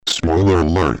Spoiler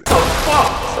alert. Oh,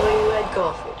 fuck! So you read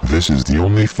Garfield. This is the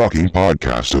only fucking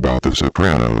podcast about The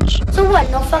Sopranos. So what,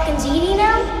 no fucking ZD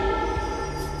now?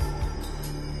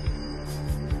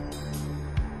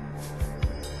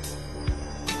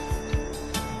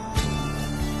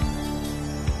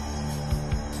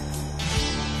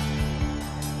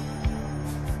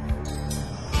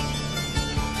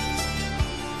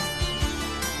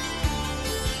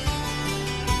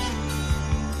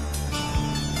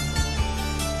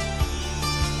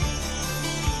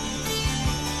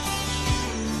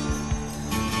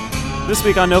 This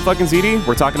week on No Fucking ZD,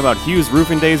 we're talking about Hugh's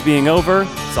roofing days being over,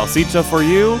 Salsicha for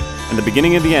You, and the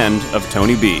beginning and the end of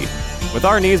Tony B. With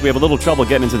our knees, we have a little trouble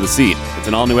getting into the seat. It's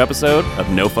an all-new episode of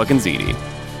No Fucking ZD.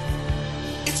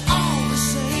 It's all the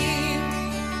same.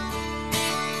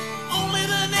 Only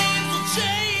the names will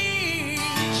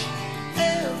change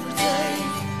every day.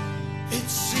 It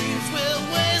seems we're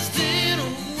wasting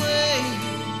away.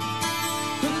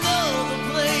 Another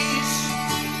place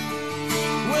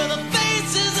where the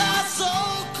faces are so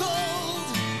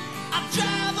cold. I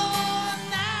drive all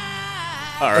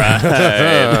night. All right.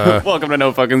 Welcome to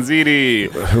No Fucking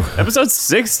ZD. Episode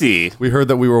 60. We heard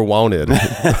that we were wanted.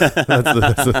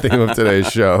 That's the theme of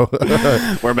today's show.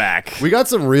 We're back. We got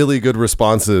some really good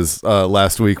responses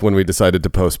last week when we decided to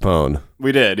postpone.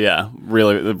 We did, yeah.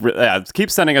 Really, yeah. Keep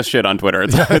sending us shit on Twitter.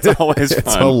 It's always fun.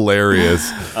 It's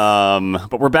hilarious.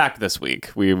 But we're back this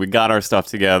week. We got our stuff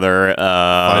together.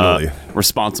 Finally.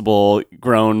 Responsible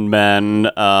grown men.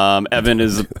 Evan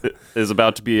is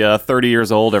about to be 30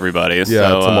 years old, everybody. Yeah,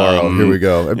 so, tomorrow. Here we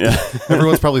go. Yeah.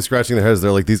 Everyone's probably scratching their heads.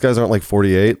 They're like, these guys aren't like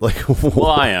 48? Like,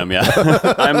 Well, I am, yeah.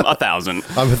 I'm 1,000.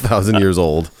 I'm 1,000 years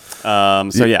old.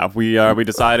 So yeah, we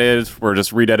decided we're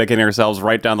just rededicating ourselves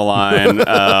right down the line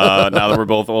now that we're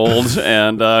both old,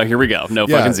 and here we go. No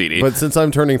fucking ZD. But since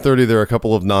I'm turning 30, there are a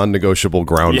couple of non-negotiable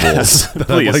ground rules that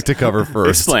please. I'd like to cover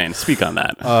first. Explain. Speak on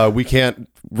that. We can't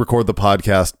record the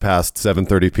podcast past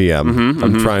 7:30 p.m.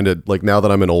 I'm trying to, like, now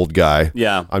that I'm an old guy,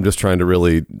 Yeah. I'm just trying to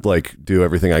really, like, do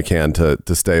everything I can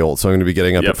to stay old. So I'm going to be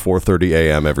getting up Yep. at 4:30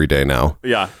 a.m. every day now.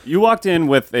 Yeah, you walked in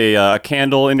with a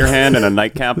candle in your hand and a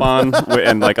nightcap on,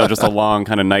 and like just a long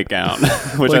kind of nightgown,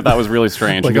 which I thought was really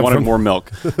strange. like You I'm wanted from- more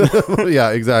milk.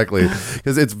 Yeah, exactly.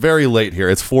 Because it's very late here.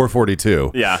 It's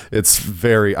 4:42. Yeah.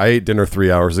 I ate dinner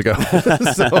 3 hours ago.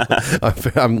 So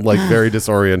I'm like very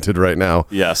disoriented right now.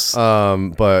 Yes,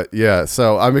 But yeah,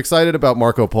 so I'm excited about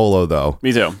Marco Polo though.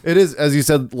 me too. It is, as you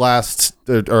said last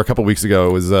or a couple weeks ago,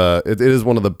 it was it is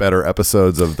one of the better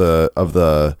episodes of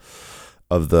the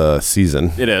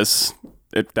season. It is.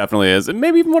 It definitely is. And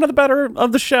maybe even one of the better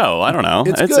of the show. I don't know.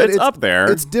 It's good. It's up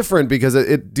there. It's different because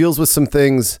it deals with some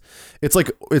things.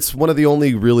 It's one of the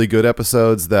only really good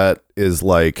episodes that is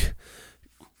like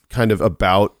kind of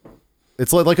about.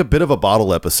 It's like a bit of a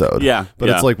bottle episode. Yeah, but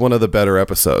yeah. it's like one of the better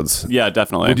episodes. Yeah,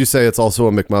 definitely. Would you say it's also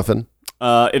a McMuffin?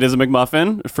 It is a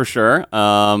McMuffin for sure.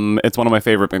 It's one of my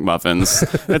favorite McMuffins.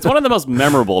 It's one of the most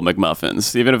memorable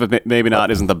McMuffins, even if it maybe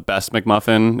not isn't the best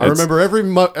McMuffin. I remember every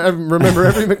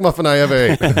McMuffin I ever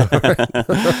ate.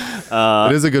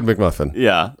 It is a good McMuffin.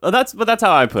 Yeah, that's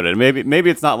how I put it. Maybe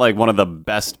it's not like one of the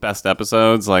best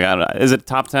episodes. Like, I don't know, is it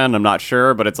top 10? I'm not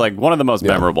sure, but it's like one of the most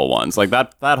memorable ones. Like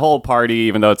that whole party,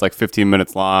 even though it's like 15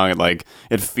 minutes long,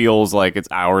 it feels like it's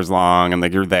hours long, and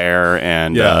like you're there.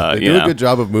 And they do a good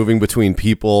job of moving between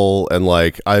people, and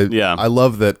like I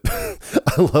love that.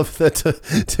 I love that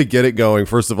to get it going.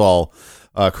 First of all,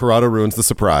 Corrado ruins the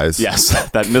surprise. Yes,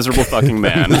 that miserable fucking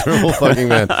man. Miserable fucking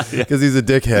man, because he's a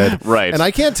dickhead, Right. And I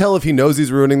can't tell if he knows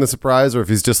he's ruining the surprise or if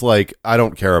he's just like, I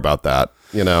don't care about that.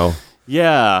 You know.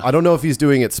 Yeah. I don't know if he's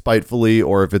doing it spitefully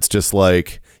or if it's just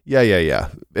like, yeah,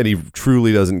 and he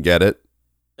truly doesn't get it.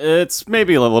 It's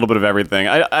maybe a little bit of everything.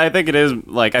 I think it is,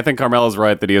 like, I think Carmelo's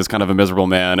right that he is kind of a miserable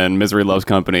man, and misery loves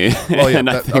company. Well, yeah,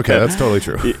 And I think that's totally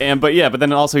true. But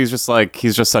then also he's just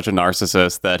such a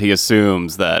narcissist that he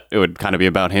assumes that it would kind of be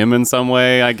about him in some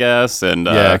way, I guess. And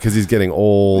yeah, because he's getting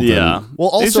old. Yeah. Well,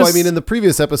 also, I mean, in the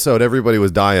previous episode, everybody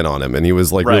was dying on him, and he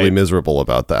was like really miserable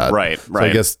about that. Right. So I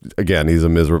guess again, he's a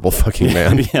miserable fucking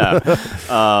man. Yeah.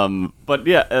 But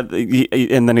yeah,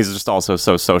 and then he's just also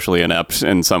so socially inept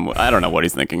in some. I don't know what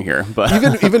he's thinking here, but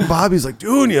even Bobby's like,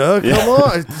 Dunya, come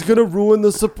on, it's gonna ruin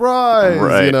the surprise,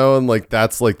 Right. you know, and like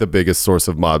that's like the biggest source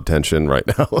of mob tension right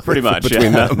now. Pretty much,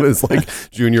 between yeah. them is like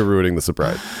Junior ruining the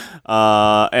surprise.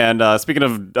 And speaking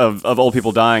of old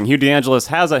people dying, Hugh DeAngelis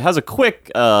has a quick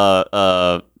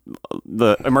the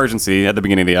emergency at the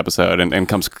beginning of the episode, and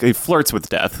he flirts with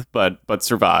death, but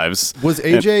survives. Was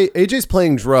AJ's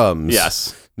playing drums?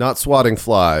 Yes. Not swatting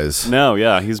flies. No,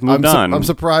 yeah, he's moved on. I'm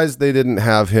surprised they didn't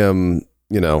have him,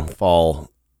 fall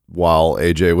while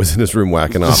AJ was in his room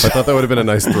whacking off. I thought that would have been a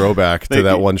nice throwback to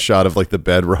that one shot of like the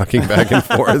bed rocking back and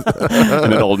forth.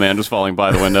 And an old man just falling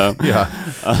by the window. Yeah.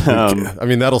 I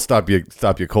mean, that'll stop you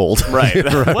cold. Right.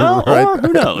 Well, or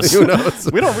who knows? Who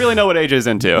knows? We don't really know what AJ's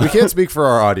into. We can't speak for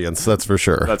our audience, that's for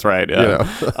sure. That's right. Yeah.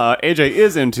 AJ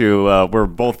is into. We're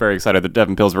both very excited that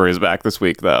Devin Pillsbury is back this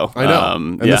week, though. I know.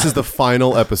 And this is the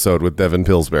final episode with Devin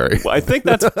Pillsbury. Well, I think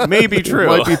that's maybe true.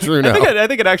 Might be true now. I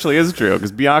think it actually is true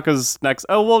because Bianca's next.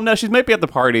 Oh well, no, she might be at the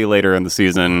party later in the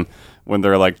season when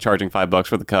they're like charging $5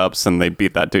 for the cups and they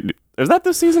beat that dude. Is that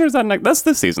this season or is that next? That's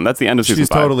this season. That's the end of season 5. She's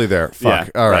totally there. Fuck.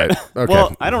 Yeah, all right. Okay.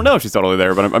 Well, I don't know if she's totally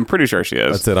there, but I'm pretty sure she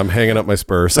is. That's it. I'm hanging up my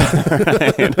Spurs. This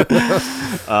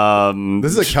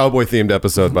is a cowboy themed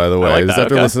episode, by the way. like Just that,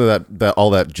 after okay. listening to that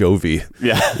all that Jovi.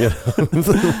 Yeah.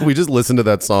 We just listened to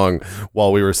that song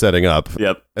while we were setting up.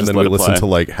 Yep. And Just then let we it listened play. to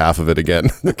like half of it again.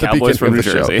 At the Cowboys from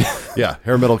beginning New of the Jersey. show. Yeah.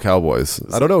 Hair metal cowboys.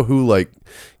 I don't know who like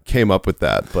came up with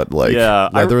that, but like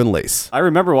leather and lace. I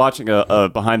remember watching a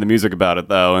behind the music about it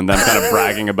though, and them kind of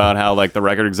bragging about how like the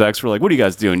record execs were like, "What are you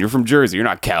guys doing? You're from Jersey. You're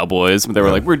not cowboys." But they were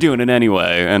like, "We're doing it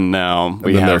anyway." And now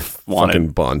we then have they're wanted fucking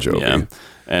Bon Jovi. Yeah.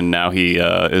 And now he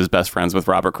is best friends with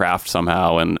Robert Kraft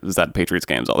somehow, and is at Patriots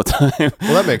games all the time.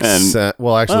 Well, that makes sense.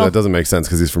 Well, actually, that doesn't make sense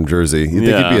because he's from Jersey. You think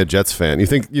Yeah. he'd be a Jets fan? You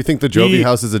think the Jovi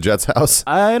house is a Jets house?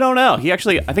 I don't know. I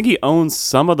think he owns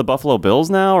some of the Buffalo Bills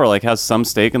now, or like has some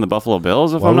stake in the Buffalo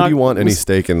Bills. If Why I'm would not you want any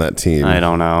stake in that team? I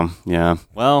don't know. Yeah.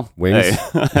 Well, Wings? hey,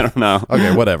 I don't know.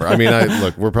 Okay, whatever. I mean,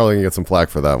 look, we're probably gonna get some flack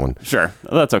for that one. Sure,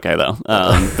 that's okay though.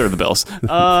 They're the Bills.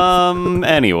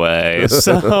 Anyway,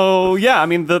 so yeah, I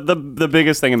mean the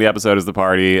biggest thing in the episode is the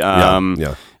party.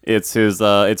 Yeah. It's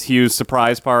it's Hugh's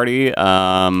surprise party.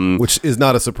 Which is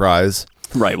not a surprise.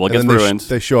 Right. Well, it And gets then ruined.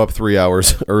 they show up 3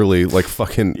 hours early, like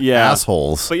fucking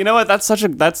assholes. But you know what? That's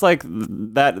like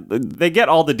that. They get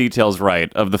all the details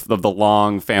right of the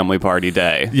long family party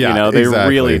day. Yeah, you know, they exactly.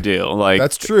 really do. Like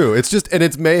That's true. It's just, and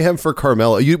it's mayhem for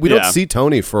Carmela. We don't see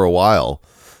Tony for a while.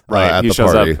 Right, At he the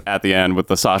shows party. up at the end with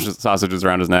the sausages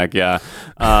around his neck. Yeah,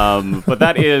 but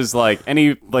that is like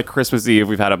any like Christmas Eve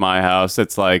we've had at my house.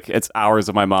 It's like it's hours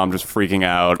of my mom just freaking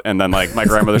out, and then like my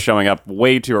grandmother showing up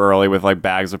way too early with like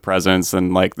bags of presents,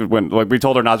 and like when like we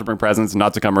told her not to bring presents and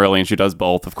not to come early, and she does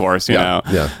both, of course. You know,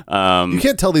 You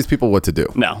can't tell these people what to do.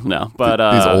 no, but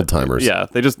These old timers. yeah,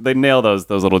 they nail those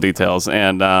little details,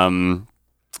 and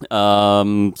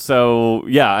so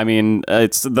yeah, I mean,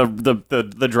 it's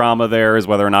the drama there is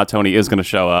whether or not Tony is going to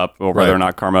show up or whether or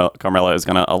not Carmela is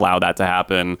going to allow that to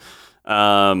happen.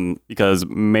 Because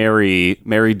Mary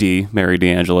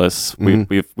DeAngelis,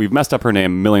 we've messed up her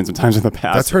name millions of times in the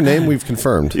past. That's her name. We've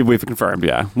confirmed. We've confirmed,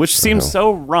 yeah. Which seems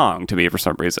so wrong to me for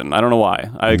some reason. I don't know why.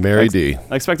 Mary D.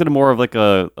 I expected more of like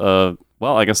a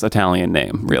well, I guess Italian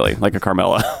name, really, like a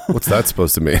Carmela. What's that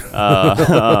supposed to mean?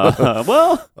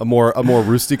 Well, a more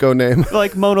rustico name.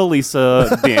 like Mona Lisa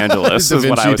DeAngelis Da is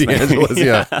what I was Vinci thinking. DeAngelis,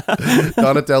 yeah.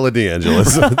 Donatella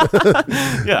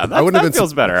DeAngelis. Yeah, wouldn't have been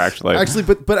feels better actually. Actually,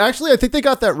 but actually, I think they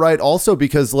got that right also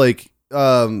because like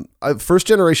first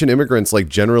generation immigrants like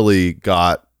generally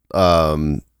got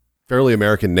fairly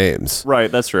American names.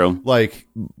 Right, that's true. Like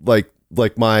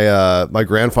my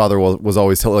grandfather was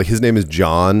always telling, like, his name is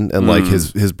John and like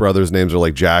his brother's names are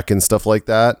like Jack and stuff like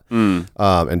that.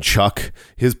 And Chuck.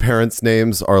 His parents'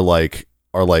 names are like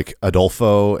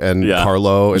Adolfo and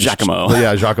Carlo and Giacomo.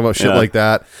 Giacomo, shit like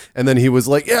that. And then he was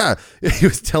like, he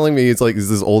was telling me, he's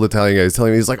this old Italian guy. He's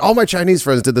telling me, he's like, all my Chinese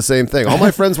friends did the same thing. All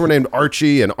my friends were named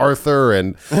Archie and Arthur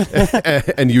and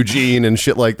Eugene and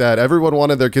shit like that. Everyone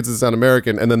wanted their kids to sound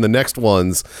American. And then the next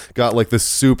ones got like this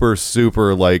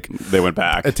super like They went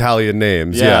back. Italian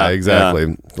names. Yeah, Yeah,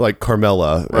 exactly. Like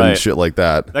Carmela and Right. shit like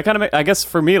that. That kind of, I guess,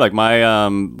 for me, like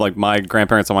my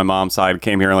grandparents on my mom's side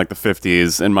came here in like the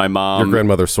 50s, and my mom, Your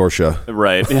grandmother Sorsha.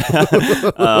 right,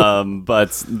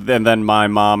 but then my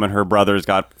mom and her brothers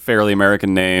got fairly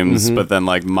American names, but then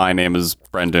like my name is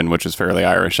Brendan, which is fairly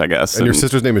Irish, I guess, And your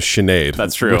sister's name is Sinead.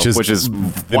 That's true, Which is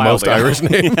the most wildly Irish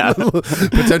name. Yeah.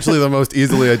 Potentially the most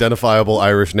easily identifiable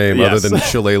Irish name Yes. other than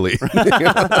Shillelagh.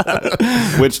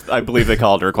 which I believe they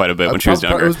called her quite a bit when she was It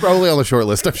younger. was probably on the short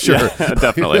list, I'm sure. Yeah,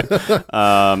 definitely.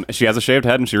 She has a shaved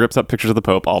head and she rips up pictures of the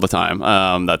Pope all the time.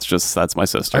 That's my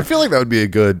sister. I feel like that would be a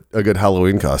good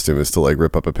Halloween costume is to like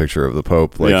rip up a picture of the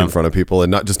Pope like in front of people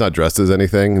and not dressed as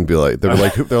anything and be like they're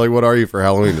like what are you for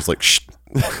Halloween? Just like shh,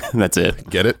 That's it.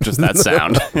 get it? Just that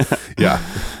sound. Yeah.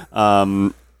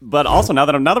 But also now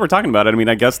that we're talking about it, I mean,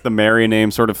 I guess the Mary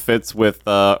name sort of fits with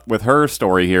her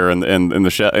story here in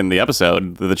the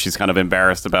episode, that she's kind of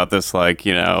embarrassed about this, like,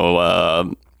 you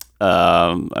know,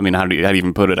 I mean, how do you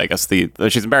even put it? I guess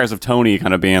she's embarrassed of Tony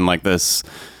kind of being like this,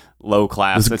 low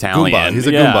class He's a Italian. Goomba. He's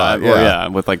a Goomba, or, yeah.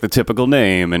 with like the typical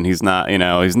name, and he's not,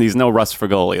 he's no Russ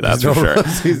Frigoli, that's for sure.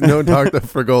 He's no Dr.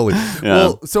 Frigoli. Yeah.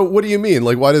 Well, so what do you mean?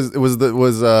 Like, why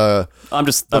was I'm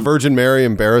just the Virgin Mary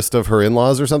embarrassed of her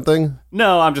in-laws or something?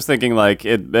 No, I'm just thinking like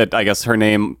it. I guess her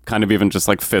name kind of even just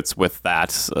like fits with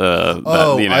that.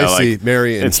 I see.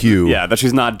 Mary and Hugh. Yeah, that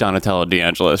she's not Donatella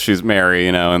DeAngelis. She's Mary,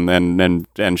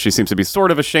 and she seems to be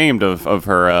sort of ashamed of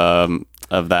her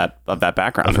of that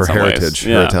background, Of her in some heritage, ways. her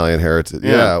Yeah. Italian heritage.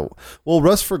 Yeah. Yeah. Well,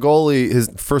 Russ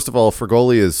Frigoli, first of all,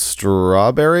 Frigoli is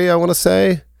strawberry, I want to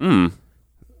say.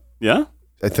 Yeah,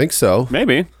 I think so.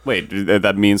 maybe. Wait,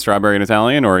 that means strawberry in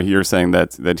Italian, or you're saying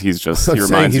that he's just I'm he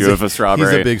saying reminds he's you a- of a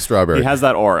strawberry? he's a big strawberry. He has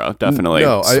that aura, definitely.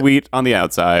 No, Sweet on the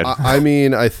outside. I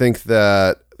mean, I think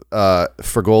that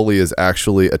Frigoli is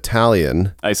actually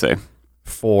Italian. I see.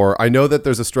 I know that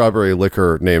there's a strawberry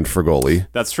liquor named Frigoli.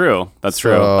 That's true. That's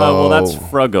true. So- Well, that's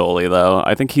Fragoli, though.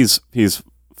 I think he's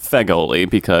Fegoli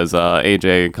because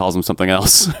AJ calls him something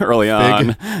else early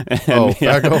on. And,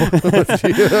 Fago.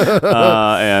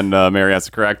 and Mary has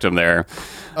to correct him there.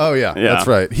 Oh yeah, Yeah. that's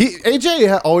right.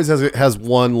 AJ always has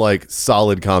one like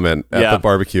solid comment at Yeah. the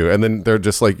barbecue, and then they're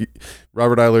just like,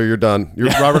 "Robert Eiler, you're done.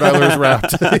 Robert Eiler's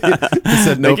wrapped." He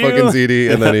said no Thank you. fucking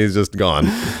ZD, and then he's just gone.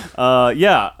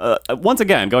 Once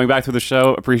again, going back to the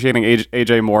show, appreciating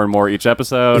AJ more and more each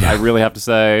episode. I really have to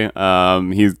say,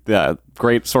 he's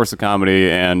great source of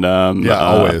comedy, and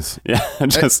always. yeah,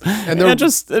 just and and,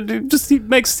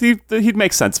 they're- he'd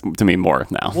make sense to me more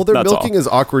now. Well, they're That's milking all. his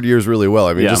awkward years really well.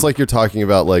 I mean, Yeah. just like you're talking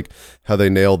about, like how they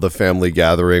nailed the family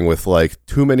gathering with like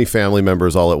too many family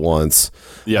members all at once.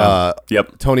 Yeah.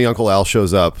 Yep. Tony Uncle Al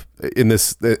shows up in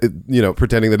this,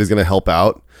 pretending that he's going to help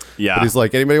out. Yeah. But he's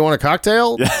like, anybody want a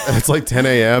cocktail? And it's like 10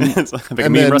 a.m. It's like a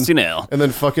mean rusty nail. And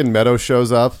then fucking Meadow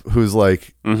shows up, who's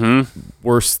like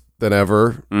worse than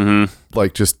ever,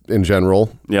 like just in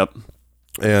general. Yep.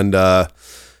 And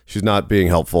she's not being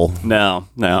helpful. No,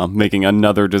 making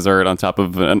another dessert on top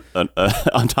of an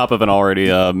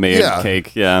already made Yeah.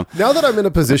 cake. Yeah. Now that I'm in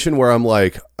a position where I'm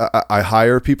like, I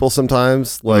hire people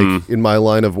sometimes, like in my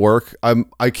line of work,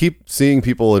 I keep seeing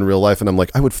people in real life, and I'm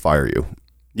like, I would fire you.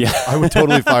 Yeah. I would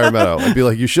totally fire Meadow. I'd be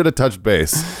like, you should have touched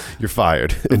base. You're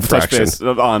fired. Touch Infraction. base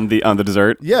on the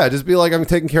dessert. Yeah, just be like, I'm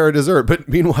taking care of dessert. But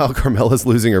meanwhile, Carmela's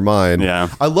losing her mind. Yeah.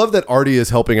 I love that Artie is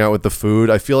helping out with the food.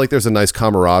 I feel like there's a nice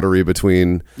camaraderie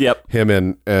between Yep.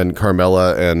 him and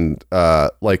Carmela, and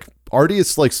like Artie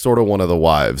is like sort of one of the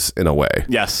wives in a way.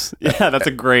 Yes. Yeah, that's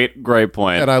a great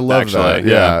point. And I love actually. that.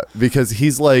 Yeah. Because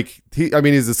he's like,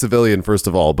 he's a civilian, first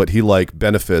of all, but he like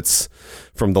benefits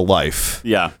from the life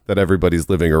Yeah. that everybody's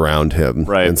living around him,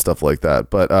 Right. and stuff like that.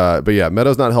 But yeah,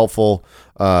 Meadow's not helpful.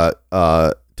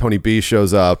 Tony B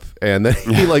shows up, and then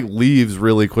he like leaves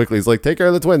really quickly. He's like, take care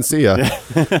of the twins. See ya.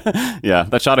 Yeah.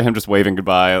 That shot of him just waving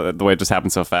goodbye, the way it just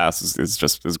happened so fast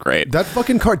is great. That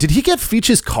fucking car. Did he get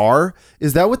Feech's car?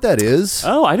 Is that what that is?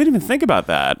 Oh, I didn't even think about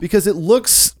that. Because it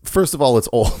looks, first of all, it's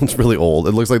old. It's really old.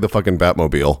 It looks like the fucking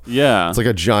Batmobile. Yeah. It's like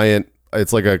a giant,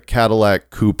 it's like a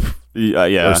Cadillac coupe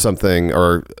yeah. or something,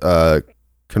 or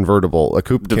convertible. A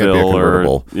coupe can't be a DeVille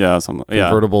convertible. or yeah, something. Yeah.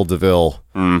 Convertible DeVille.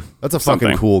 That's a fucking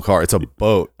Something. cool car. It's a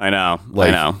boat. I know. Like,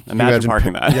 I know. can you Imagine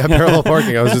parking that. Yeah, parallel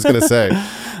parking. I was just gonna say,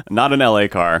 Not an LA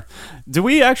car. Do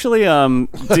we actually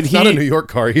did he not a New York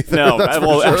car either. No, that's for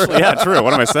well, sure. actually, yeah, true.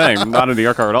 What am I saying? Not a New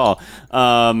York car at all.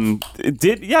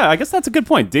 I guess that's a good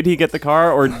point. Did he get the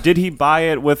car, or did he buy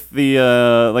it with the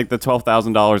like the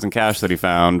 $12,000 in cash that he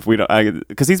found? We don't,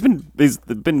 because he's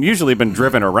been usually been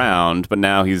driven around, but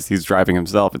now he's driving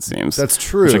himself. It seems That's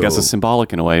true. Which I guess is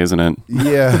symbolic in a way, isn't it?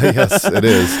 Yeah, yes, it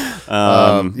is.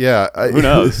 Who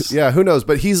knows? Yeah, who knows?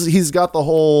 But he's got the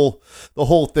whole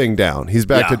thing down. He's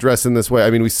back to Yeah. dressing this way. I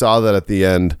mean, we saw that at the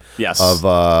end Yes.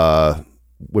 of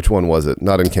which one was it?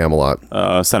 Not in Camelot.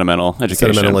 Sentimental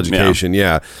education. Sentimental Education.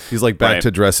 Yeah. He's like back Right.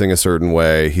 to dressing a certain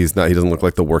way. He doesn't look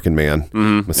like the working man,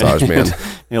 massage man.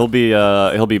 He'll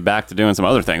be back to doing some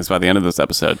other things by the end of this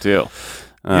episode too.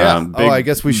 Yeah. Big, I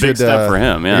guess we should. Big step for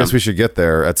him. Yeah. I guess we should get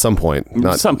there at some point.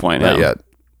 Not some point. Not yeah. yet.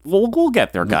 We'll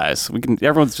get there, guys. We can.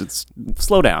 Everyone's just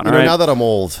slow down. You All know, right. now that I'm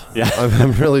old, Yeah.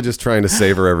 I'm really just trying to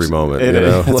savor every moment. It you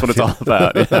know? is. That's what it's all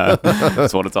about. Yeah.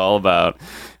 That's what it's all about.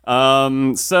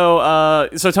 So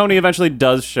Tony eventually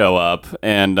does show up,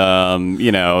 and there's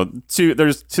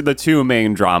the two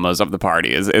main dramas of the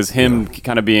party is him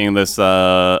kind of being this this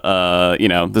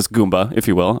Goomba, if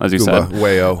you will, as you Goomba, said.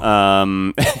 Wayo.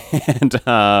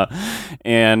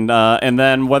 And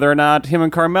then whether or not him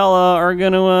and Carmela are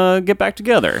gonna get back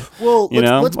together. Well,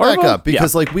 let's Or back both. up,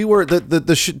 because like we were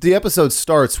the episode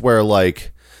starts where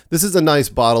like this is a nice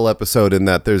bottle episode in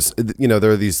that there's,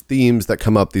 there are these themes that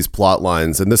come up, these plot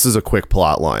lines, and this is a quick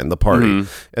plot line, the party.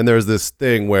 And there's this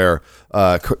thing where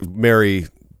Mary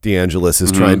DeAngelis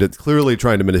is clearly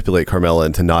trying to manipulate Carmela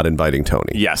into not inviting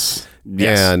Tony. Yes.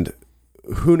 And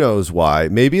who knows why?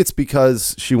 Maybe it's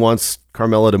because she wants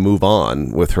Carmela to move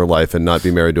on with her life and not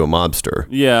be married to a mobster.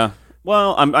 Yeah.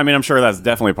 Well, I'm sure that's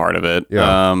definitely part of it.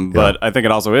 Yeah. But I think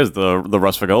it also is the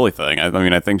Russ Fagoli thing.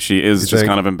 I think she is just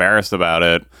kind of embarrassed about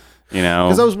it.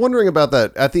 Because I was wondering about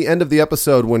that at the end of the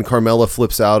episode when Carmela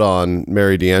flips out on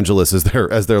Mary DeAngelis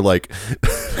as they're like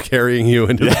carrying you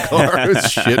into the car,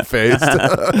 shit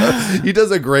faced. He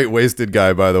does a great wasted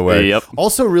guy, by the way. Yep.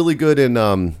 Also really good in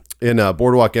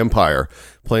Boardwalk Empire,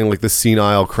 playing like the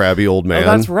senile, crabby old man.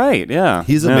 Oh, that's right. Yeah,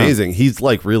 he's amazing. He's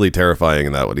like really terrifying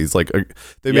in that one. He's like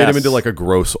they made him into like a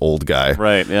gross old guy.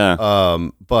 Right. Yeah.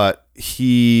 But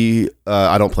he,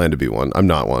 I don't plan to be one. I'm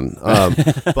not one.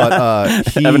 But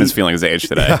he, Evan is feeling his age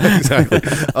today. Yeah, exactly.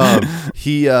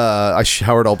 I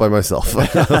showered all by myself.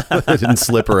 I didn't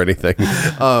slip or anything.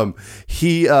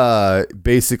 He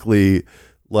basically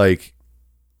like.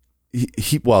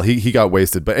 He got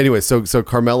wasted, but anyway, so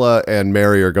Carmela and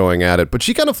Mary are going at it, but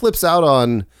she kind of flips out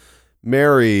on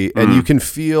Mary, and you can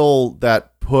feel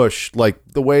that push, like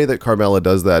the way that Carmela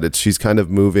does that. She's kind of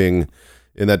moving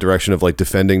in that direction of like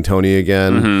defending Tony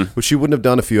again, which she wouldn't have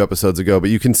done a few episodes ago. But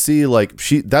you can see like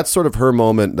that's sort of her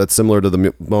moment. That's similar to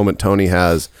the moment Tony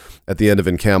has at the end of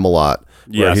In Camelot,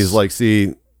 where he's like,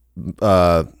 see.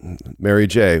 Mary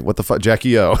J. What the fuck?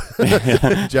 Jackie O.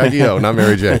 Jackie O, not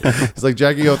Mary J. It's like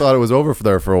Jackie O thought it was over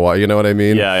there for a while. You know what I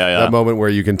mean? Yeah. That moment where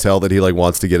you can tell that he like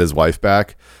wants to get his wife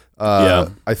back.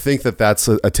 I think that's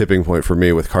a tipping point for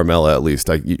me with Carmela, at least.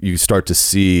 Like you start to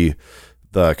see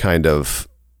the kind of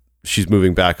she's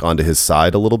moving back onto his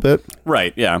side a little bit.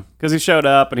 Right. Yeah. Because he showed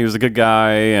up and he was a good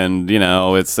guy, and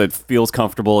it feels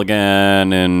comfortable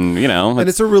again, and and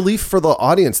it's a relief for the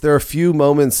audience. There are a few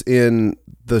moments in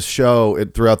the show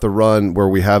throughout the run where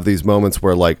we have these moments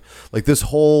where like this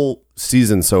whole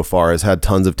season so far has had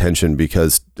tons of tension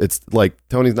because it's like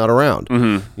Tony's not around,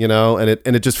 and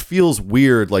it just feels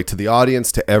weird, like to the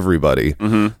audience, to everybody,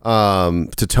 to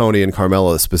Tony and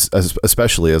Carmela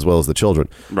especially, as well as the children.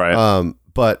 Right.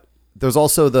 But there's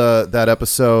also that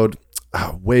episode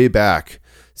way back,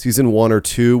 season 1 or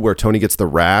 2, where Tony gets the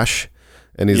rash.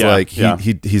 And he's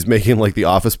he's making like the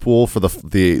office pool for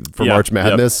March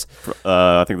Madness. Yep.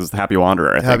 I think this is the Happy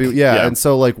Wanderer. And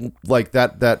so like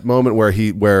that moment where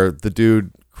the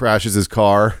dude crashes his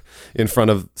car in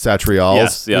front of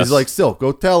Satrial's. Yes. He's like, still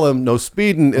go tell him no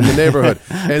speeding in the neighborhood.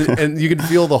 and you can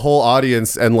feel the whole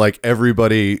audience and like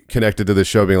everybody connected to the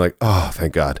show being like, oh,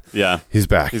 thank God. Yeah. He's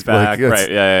back. Like, right.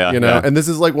 Yeah. And this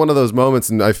is like one of those moments,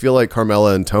 and I feel like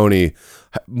Carmela and Tony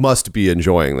must be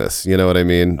enjoying this. You know what I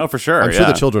mean? Oh, for sure. I'm sure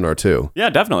the children are too. Yeah,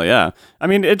 definitely. Yeah. I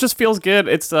mean, it just feels good.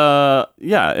 It's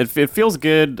it feels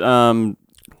good.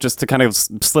 Just to kind of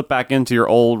slip back into your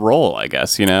old role, I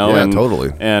guess, Yeah,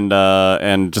 totally.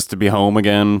 And just to be home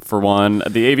again for one.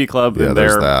 The AV Club,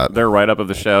 their write-up of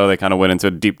the show, they kind of went into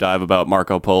a deep dive about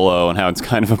Marco Polo and how it's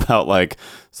kind of about like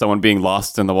someone being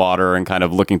lost in the water and kind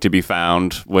of looking to be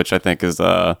found, which I think is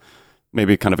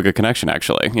maybe kind of a good connection,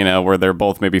 actually, where they're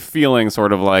both maybe feeling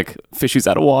sort of like fishies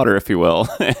out of water, if you will.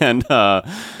 And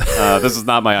this is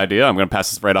not my idea. I'm going to pass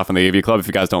this right off in the AV Club if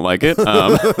you guys don't like it.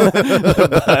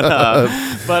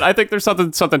 But I think there's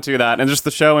something to that. And just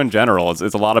the show in general, it's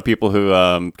a lot of people who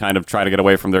kind of try to get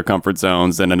away from their comfort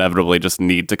zones and inevitably just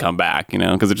need to come back,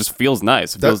 because it just feels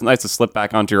nice. It feels nice to slip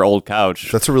back onto your old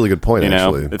couch. That's a really good point,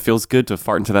 actually. It feels good to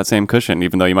fart into that same cushion,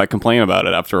 even though you might complain about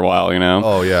it after a while,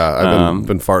 Oh, yeah. I've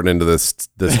been farting into this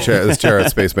chair at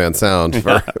Spaceman Sound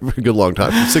for a good long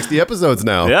time. 60 episodes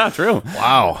now. Yeah, true.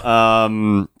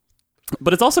 Wow.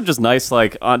 But it's also just nice,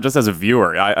 like, just as a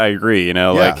viewer, I agree,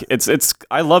 like, it's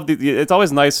I love it's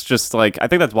always nice, just, like, I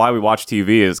think that's why we watch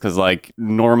TV, is because, like,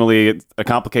 normally a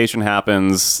complication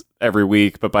happens every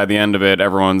week, but by the end of it,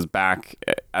 everyone's back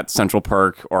at Central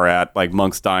Perk or at, like,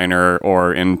 Monk's Diner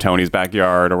or in Tony's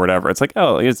backyard or whatever. It's like,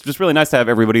 oh, it's just really nice to have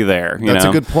everybody there, That's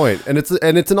a good point. And it's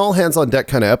an all hands on deck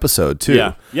kind of episode,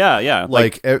 too. Yeah.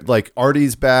 Like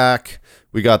Artie's back.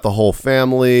 We got the whole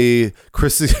family.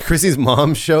 Chrissy's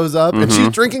mom shows up, and she's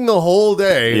drinking the whole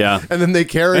day. Yeah. And then they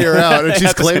carry her out, and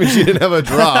she's claiming she didn't have a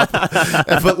drop.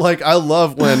 But like, I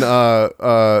love when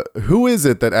who is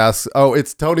it that asks? Oh,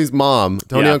 it's Tony's mom,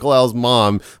 Uncle Al's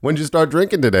mom. When did you start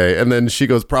drinking today? And then she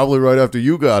goes, probably right after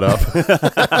you got up.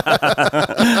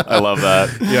 I love that.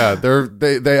 Yeah,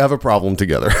 they have a problem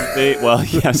together. Well,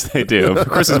 yes, they do.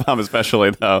 Chris's mom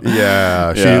especially, though.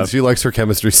 Yeah, she likes her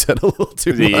chemistry set a little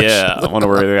too much. Yeah, I wonder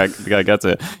where the guy gets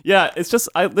it. Yeah, it's just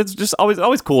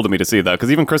always cool to me to see though,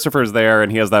 because even Christopher's there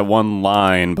and he has that one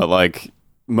line, but like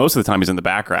most of the time he's in the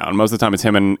background. Most of the time it's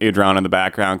him and Adrian in the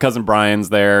background. Cousin Brian's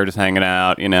there just hanging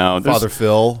out. Father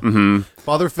Phil. Mm-hmm.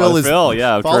 Father Phil,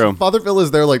 true. Father Phil is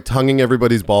there like tonguing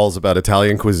everybody's balls about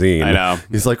Italian cuisine. I know.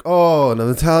 He's like, oh, an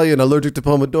Italian, allergic to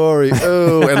pomodori.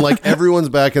 Oh, and like everyone's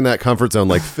back in that comfort zone.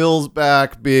 Like Phil's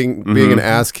back being an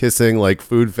ass kissing like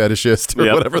food fetishist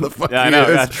or whatever the fuck. Yeah, I know.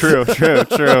 He is. Yeah,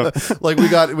 true. Like we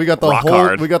got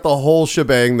the whole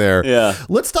shebang there. Yeah.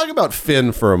 Let's talk about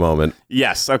Finn for a moment.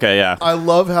 Yes. Okay. Yeah. I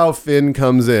love how Finn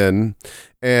comes in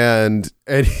and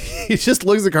he just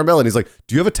looks at Carmela and he's like,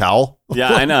 "Do you have a towel?"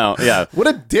 Yeah, I know. Yeah. What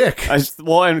a dick.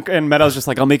 And Meadow's just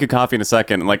like, "I'll make you coffee in a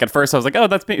second." And like at first I was like, "Oh,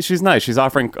 she's nice. She's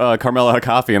offering Carmela a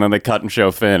coffee," and then they cut and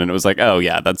show Finn, and it was like, "Oh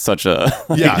yeah, that's such a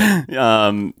yeah."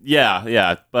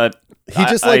 But he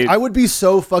just I would be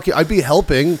so fucking. I'd be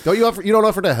helping. Don't you offer? You don't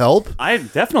offer to help? I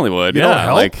definitely would. You yeah, don't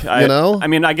help, like I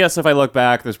mean, I guess if I look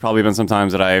back, there's probably been some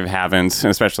times that I haven't,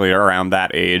 especially around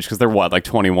that age, because they're like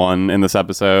 21 in this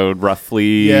episode,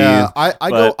 roughly. Yeah,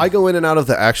 I go in and out of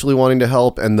the actually wanting to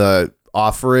help and the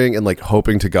offering and like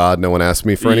hoping to God no one asks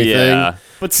me for anything. Yeah,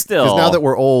 but still, because now that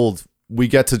we're old, we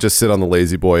get to just sit on the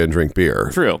lazy boy and drink beer.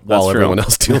 True. While everyone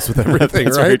else deals with everything,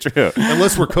 That's right? very true.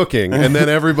 Unless we're cooking, and then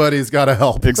everybody's got to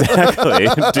help. Exactly.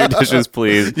 Do dishes,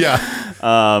 please. Yeah.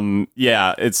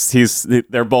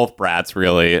 They're both brats,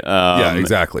 really. Yeah,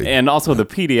 exactly. And also the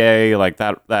PDA, like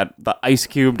that the ice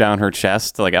cube down her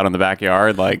chest, like out in the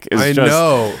backyard, like is I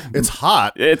know. It's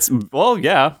hot.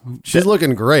 Yeah. She's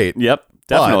looking great. Yep,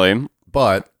 definitely.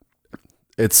 But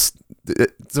it's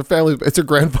her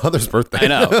grandfather's birthday. I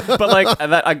know, but like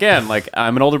that again, like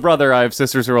I'm an older brother. I have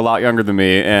sisters who are a lot younger than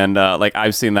me, and like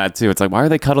I've seen that too. It's like, why are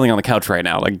they cuddling on the couch right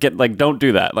now? Like don't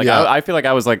do that. Like I feel like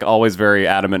I was like always very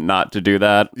adamant not to do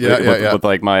that. With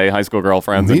like my high school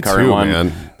girlfriends Me and current too, one.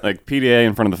 man. Like PDA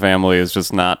in front of the family is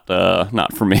just not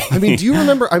for me. I mean, do you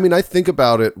remember? I mean, I think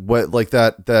about it. What like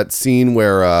that scene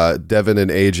where Devin and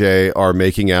AJ are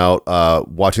making out,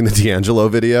 watching the D'Angelo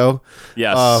video.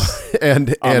 Yes,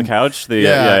 and on the couch.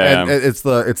 And it's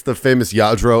the famous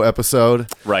Yadro episode.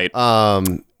 Right.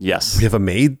 Yes. We have a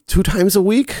maid 2 times a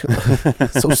week.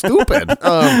 So stupid.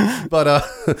 But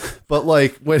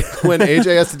like when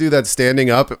AJ has to do that standing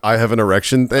up, I have an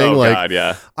erection thing. Oh like, God,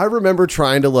 yeah. I remember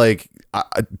trying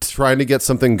to get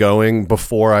something going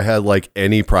before I had like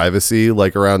any privacy,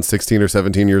 like around 16 or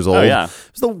 17 years old. Oh, yeah.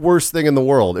 It was the worst thing in the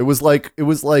world. It was like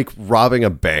robbing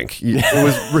a bank. It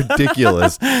was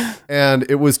ridiculous. And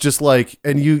it was just like,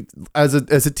 and you as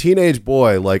a teenage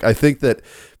boy, like I think that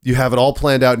you have it all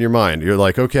planned out in your mind. You're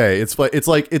like, okay,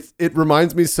 it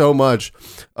reminds me so much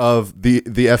of the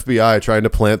FBI trying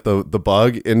to plant the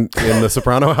bug in the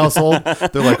Soprano household.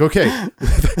 They're like, okay,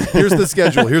 here's the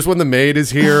schedule. Here's when the maid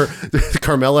is here.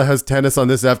 Carmela has tennis on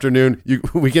this afternoon. I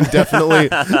can definitely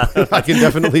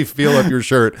feel up your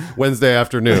shirt Wednesday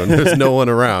afternoon. There's no one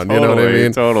around. Totally, you know what I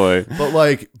mean? Totally.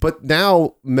 But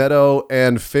now Meadow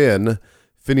and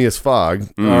Phineas Fogg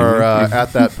are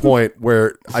at that point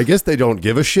where I guess they don't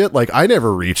give a shit. Like I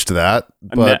never reached that,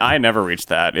 but I never reached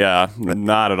that. Yeah,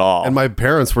 not at all. And my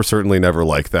parents were certainly never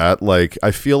like that. Like I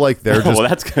feel like they're just. Well,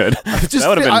 that's good. That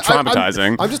would have been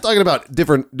traumatizing. I'm just talking about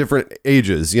different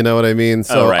ages. You know what I mean?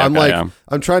 So right, I'm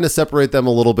I'm trying to separate them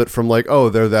a little bit from like, oh,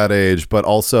 they're that age, but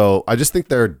also I just think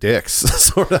they're dicks,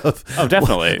 sort of. Oh,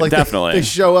 definitely, like definitely. They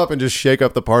show up and just shake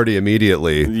up the party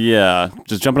immediately. Yeah,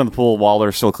 just jumping in the pool while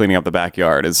they're still cleaning up the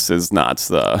backyard is not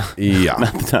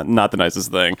not the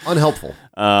nicest thing. Unhelpful.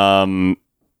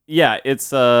 Yeah, it's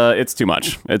too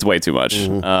much. It's way too much.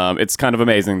 It's kind of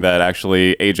amazing that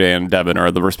actually AJ and Devin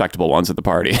are the respectable ones at the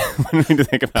party when you need to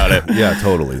think about it. Yeah,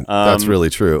 totally. That's really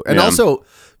true. And also,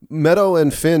 Meadow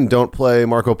and Finn don't play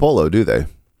Marco Polo, do they?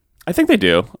 I think they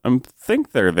do. I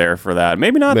think they're there for that.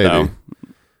 Maybe not, though.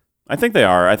 I think they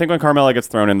are. I think when Carmela gets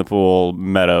thrown in the pool,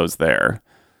 Meadow's there.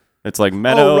 It's like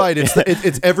Meadow. Oh, right.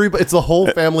 It's everybody. It's the whole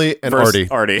family and Artie.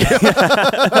 Artie.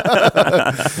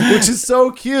 Which is so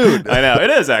cute. I know.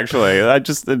 It is, actually.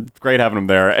 It's great having him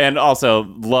there. And also,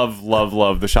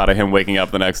 love the shot of him waking up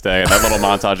the next day and that little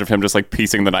montage of him just like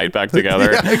piecing the night back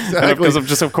together. Yeah, exactly.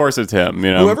 Because of course it's him.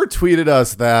 You know? Whoever tweeted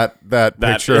us that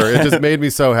picture, it just made me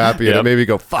so happy. And it made me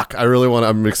go, fuck,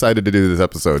 I'm excited to do this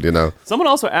episode, you know? Someone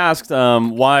also asked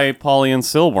why Paulie and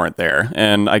Syl weren't there.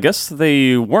 And I guess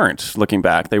they weren't, looking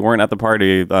back. They weren't weren't at the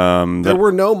party. There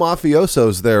were no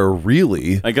mafiosos there,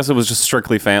 really. I guess it was just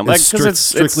strictly family. It's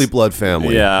strictly blood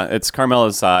family. Yeah, it's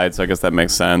Carmela's side, so I guess that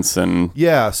makes sense. And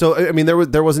yeah, so I mean,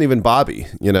 there wasn't even Bobby,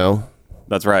 you know.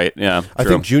 That's right. Yeah, I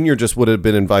think Junior just would have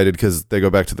been invited because they go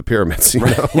back to the pyramids, you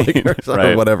know, like,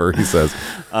 or whatever he says.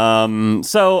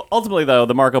 So ultimately, though,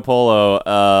 the Marco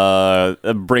Polo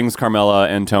brings Carmela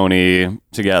and Tony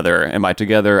together, and by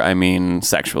together I mean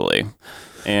sexually.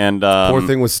 And poor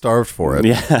thing was starved for it.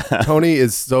 Yeah, Tony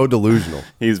is so delusional.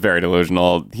 He's very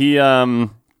delusional. He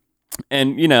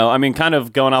and you know, I mean, kind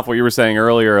of going off what you were saying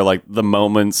earlier, like the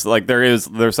moments, like there's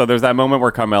that moment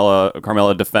where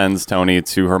Carmela defends Tony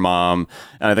to her mom,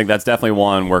 and I think that's definitely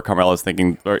one where Carmela's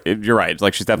thinking, you're right,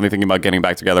 like she's definitely thinking about getting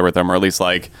back together with him, or at least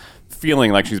like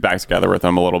feeling like she's back together with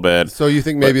him a little bit. So you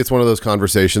think maybe it's one of those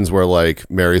conversations where like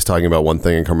Mary's talking about one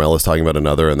thing and Carmela's talking about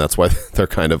another, and that's why they're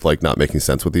kind of like not making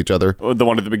sense with each other? The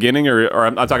one at the beginning, or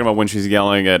I'm talking about when she's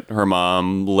yelling at her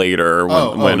mom later.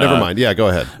 When, never mind. Yeah, go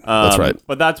ahead. That's right.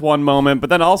 But that's one moment. But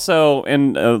then also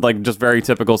in like just very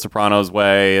typical Sopranos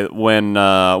way,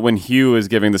 when Hugh is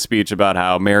giving the speech about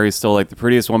how Mary's still like the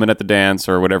prettiest woman at the dance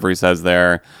or whatever he says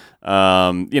there.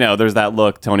 You know, there's that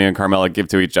look Tony and Carmela give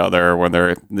to each other where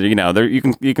they're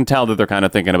you can tell that they're kind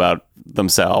of thinking about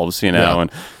themselves, you know,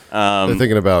 and they're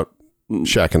thinking about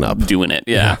shacking up, doing it.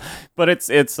 Yeah. But it's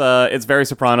very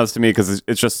Sopranos to me because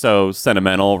it's just so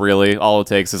sentimental. Really, all it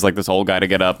takes is like this old guy to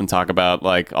get up and talk about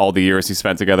like all the years he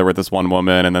spent together with this one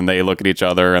woman, and then they look at each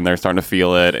other and they're starting to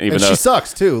feel it. Even and though she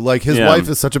sucks too. Like his wife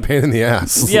is such a pain in the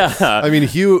ass. Yeah, I mean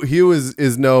Hugh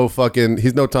is no fucking,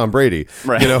 he's no Tom Brady,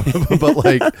 right? You know, but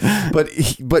like,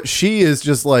 but she is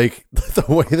just like the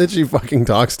way that she fucking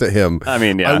talks to him. I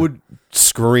mean, yeah, I would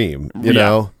scream. You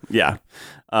know, yeah.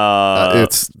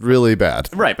 It's really bad.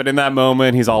 Right, but in that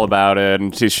moment, he's all about it,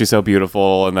 and she's so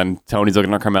beautiful, and then Tony's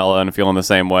looking at Carmela and feeling the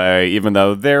same way, even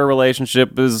though their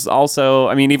relationship is also,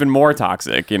 I mean, even more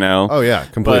toxic, you know? Oh, yeah,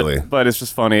 completely. But it's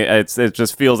just funny. It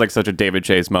just feels like such a David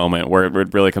Chase moment where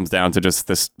it really comes down to just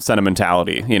this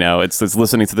sentimentality, you know? It's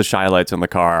listening to the Shy Lights in the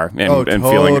car and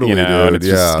feeling, you know, dude, and it's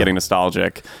just getting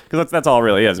nostalgic. Because that's all it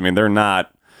really is. I mean,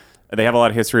 they have a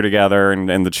lot of history together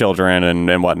and the children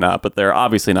and whatnot, but they're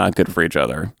obviously not good for each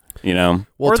other, you know?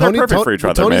 Well, or they're perfect for each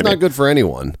other, Tony's maybe. not good for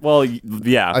anyone. Well,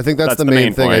 yeah. I think that's the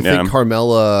main thing. Point, I think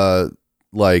Carmela,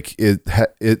 like,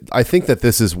 I think that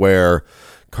this is where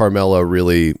Carmela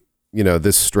really, you know,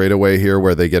 this straightaway here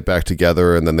where they get back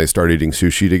together and then they start eating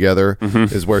sushi together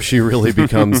is where she really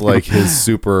becomes like his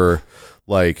super,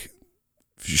 like,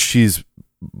 she's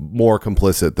more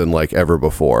complicit than like ever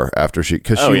before after she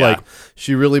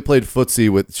really played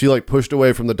footsie she like pushed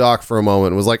away from the dock for a moment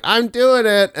and was like, I'm doing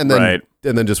it, and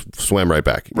then just swam right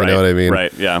back, you know what I mean?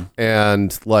 Right. Yeah.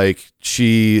 And like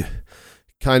she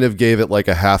kind of gave it like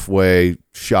a halfway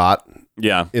shot,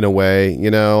 in a way,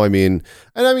 you know. I mean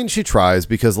she tries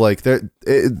because like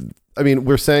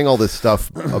we're saying all this stuff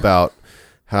about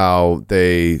how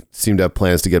they seem to have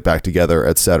plans to get back together,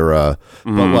 etc.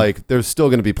 But like, there's still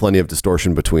going to be plenty of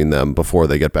distortion between them before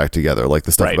they get back together. Like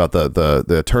the stuff about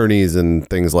the attorneys and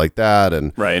things like that.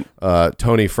 And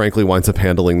Tony frankly winds up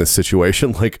handling this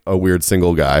situation like a weird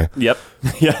single guy. Yep.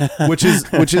 Yeah. which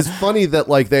is funny that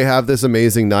like they have this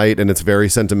amazing night and it's very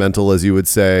sentimental, as you would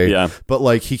say. Yeah. But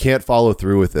like he can't follow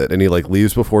through with it, and he like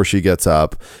leaves before she gets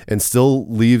up, and still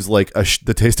leaves like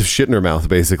the taste of shit in her mouth,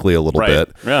 basically a little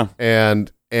bit. Yeah. And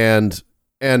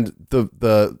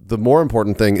the more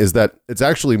important thing is that it's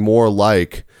actually more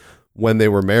like when they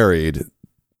were married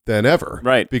than ever.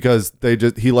 Right. Because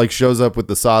he like shows up with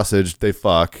the sausage, they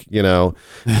fuck, you know,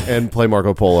 and play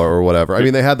Marco Polo or whatever. I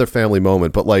mean, they had their family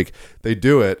moment, but like they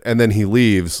do it and then he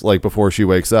leaves like before she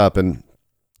wakes up, and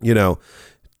you know,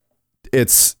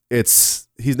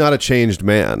 he's not a changed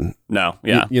man. No,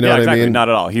 yeah. You know what exactly. I mean? Not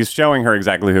at all. He's showing her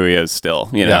exactly who he is still,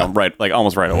 you know, right, like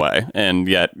almost right away. And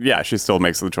yet, yeah, she still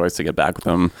makes the choice to get back with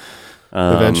him.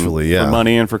 Eventually, yeah. For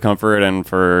money and for comfort and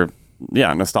for,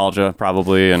 nostalgia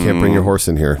probably. And can't bring your horse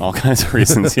in here. All kinds of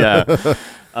reasons, yeah.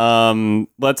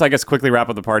 Let's, I guess, quickly wrap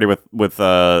up the party with want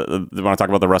to talk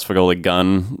about the Russ Fagoli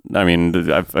gun? I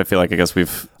mean, I feel like I guess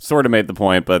we've sort of made the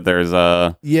point, but there's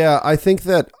yeah, I think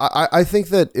that I think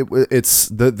that it's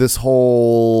this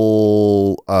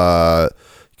whole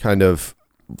kind of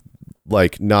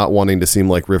like not wanting to seem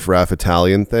like riffraff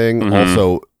Italian thing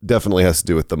also definitely has to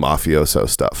do with the mafioso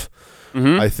stuff.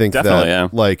 I think that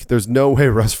like there's no way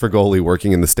Russ Fagoli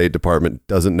working in the State Department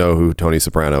doesn't know who Tony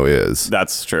Soprano is.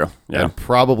 That's true. Yeah. And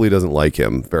probably doesn't like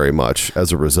him very much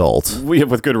as a result.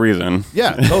 With good reason.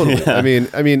 Yeah, totally. I mean,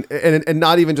 and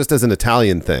not even just as an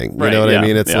Italian thing. You know what I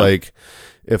mean? It's like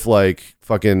if like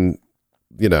fucking,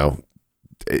 you know,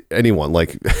 anyone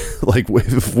like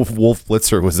if Wolf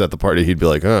Blitzer was at the party, he'd be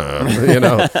like,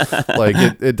 like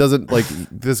it doesn't like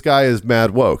this guy is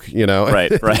mad woke,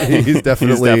 Right. he's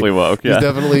definitely woke. Yeah.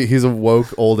 He's a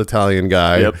woke old Italian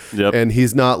guy. Yep. And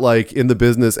he's not like in the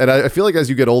business. And I feel like as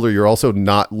you get older, you're also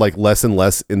not like less and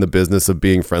less in the business of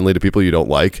being friendly to people you don't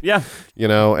like. Yeah.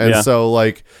 And so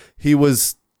like he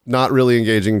was not really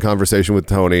engaging in conversation with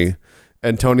Tony.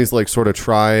 And Tony's like sort of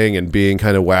trying and being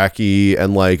kind of wacky.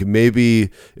 And like maybe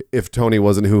if Tony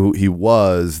wasn't who he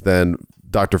was, then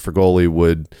Dr. Frigoli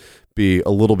would be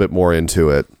a little bit more into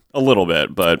it. A little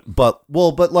bit, but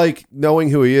like knowing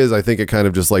who he is, I think it kind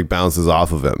of just like bounces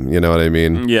off of him. You know what I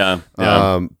mean? Yeah.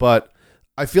 But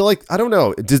I feel like, I don't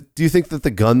know. Do you think that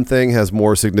the gun thing has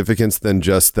more significance than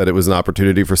just that it was an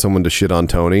opportunity for someone to shit on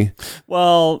Tony?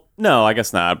 Well, no, I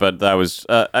guess not. But that was,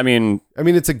 I mean,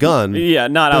 it's a gun. Yeah,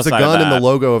 not There's a outside gun of in that. the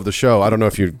logo of the show. I don't know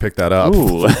if you picked that up.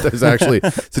 Ooh. There's actually,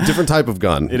 it's a different type of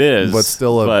gun. It is, but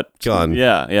still a gun.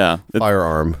 Yeah.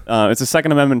 Firearm. It's a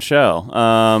Second Amendment show.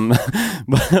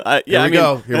 But Here we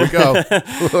go.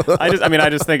 I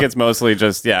just think it's mostly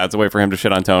just it's a way for him to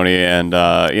shit on Tony and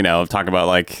talk about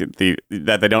like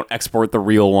that they don't export the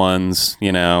real ones.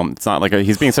 It's not like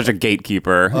he's being such a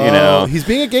gatekeeper. He's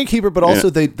being a gatekeeper, but also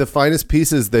the finest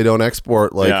pieces they don't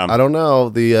export. Like I don't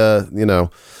know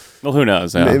Well, who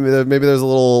knows? Yeah. Maybe there's a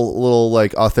little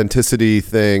like authenticity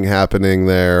thing happening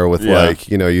there with like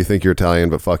you think you're Italian,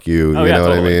 but fuck you. Oh, you know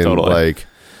totally, what I mean? Totally. Like.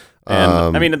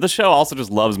 And the show also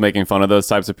just loves making fun of those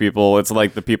types of people. It's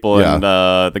like the people and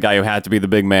the guy who had to be the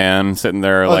big man sitting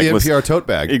there, the NPR tote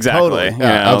bag. Exactly. Totally.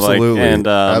 Yeah, absolutely.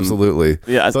 Absolutely.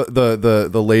 Yeah.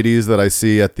 The ladies that I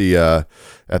see at the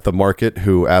market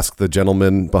who ask the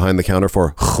gentleman behind the counter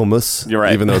for hummus, You're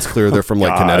right. even though it's clear they're from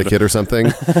like Connecticut or something.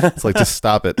 It's like, just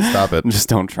stop it. Just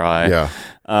don't try. Yeah.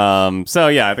 I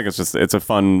think it's a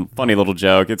funny little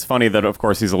joke. It's funny that of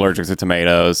course he's allergic to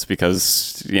tomatoes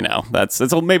because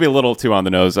it's maybe a little too on the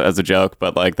nose as a joke,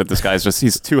 but like that this guy's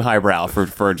he's too highbrow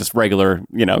for just regular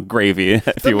gravy,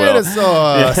 if you will. Tomato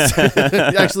sauce.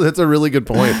 Actually, that's a really good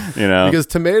point. Because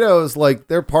tomatoes, like,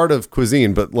 they're part of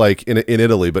cuisine, but like in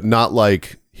Italy, but not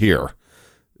like here.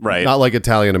 Right. Not like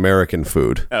Italian American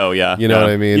food. Oh yeah. You know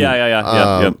what I mean?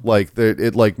 Yeah. Like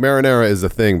like marinara is a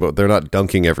thing, but they're not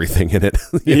dunking everything in it.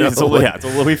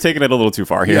 We've taken it a little too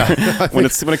far here. Yeah, when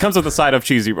it comes with the side of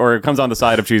cheesy, or it comes on the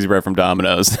side of cheesy bread from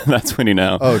Domino's, that's when you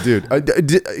know. Oh, dude.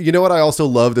 You know what I also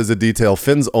loved as a detail?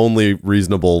 Finn's only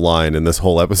reasonable line in this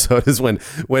whole episode is when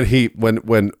Hugh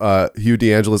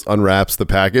DeAngelis unwraps the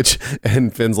package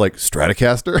and Finn's like,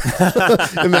 Stratocaster?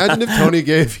 Imagine if Tony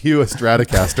gave Hugh a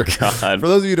Stratocaster. God. For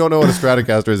those of you who don't know what a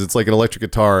Stratocaster is, it's like an electric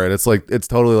guitar, and it's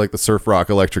totally like the surf rock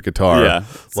electric guitar. Yeah.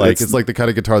 It's like the kind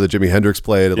of guitar that Jimi Hendrix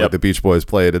played and like the Beach Boys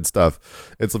played and stuff.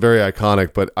 It's very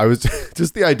iconic, but I was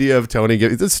just the idea of Tony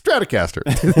giving it's a Stratocaster.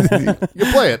 You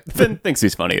play it. Finn thinks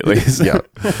he's funny at least. Yeah.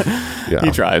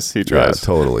 He tries. Yeah,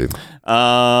 totally.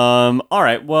 All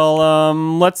right. Well,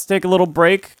 let's take a little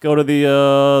break. Go to the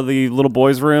little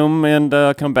boys' room and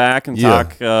come back and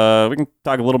talk. We can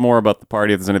talk a little more about the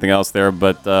party if there's anything else there.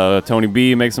 But Tony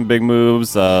B makes some big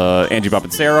moves. Angie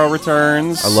Bappizzero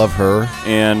returns. I love her.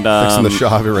 And fixing the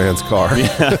Shah of Iran's car.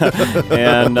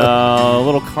 And a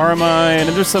little Carmine.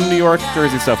 And there's some New York,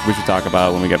 Jersey stuff we should talk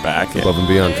about when we get back. Love and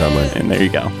Beyond Carmine. And there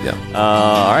you go. Yeah.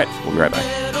 All right. We'll be right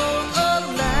back.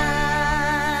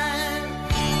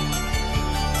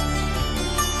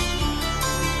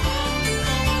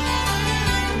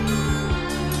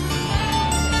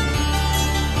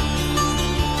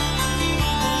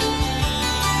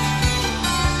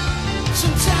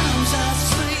 Sometimes I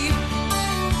sleep,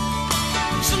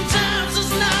 sometimes it's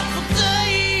not for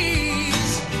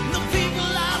days. The people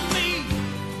I meet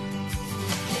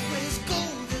always go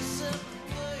their separate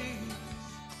ways.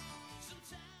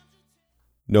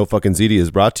 No Fucking ZD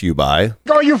is brought to you by...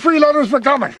 All you freeloaders for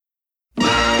coming.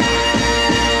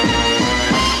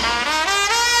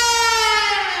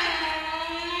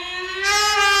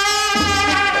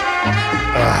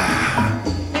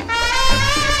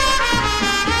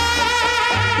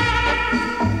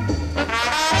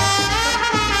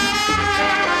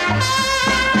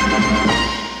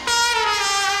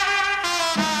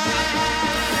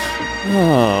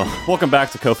 Oh, welcome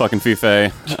back to Co-Fucking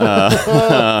Fife.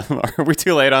 Are we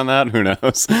too late on that? Who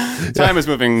knows? Time is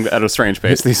moving at a strange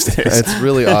pace these days. It's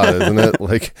really odd, isn't it?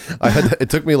 Like, it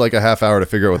took me like a half hour to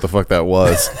figure out what the fuck that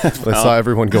was. I saw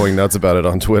everyone going nuts about it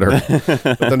on Twitter.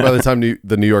 But then by the time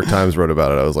the New York Times wrote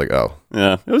about it, I was like, oh.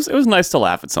 Yeah, it was nice to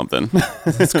laugh at something.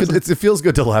 It's good. It feels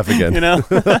good to laugh again. You know?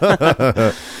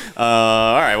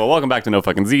 All right, well, welcome back to No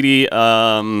Fucking ZD.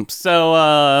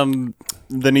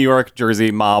 The New York, Jersey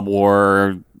mob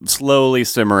war slowly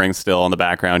simmering still in the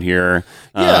background here.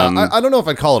 Yeah, I don't know if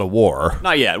I'd call it a war.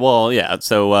 Not yet. Well, yeah.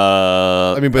 So,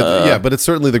 I mean, but it's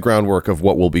certainly the groundwork of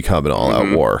what will become an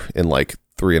all-out war in like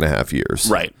 3.5 years.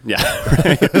 Right. Yeah.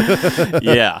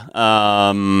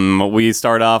 Yeah. We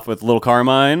start off with Little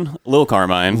Carmine.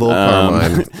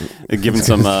 Giving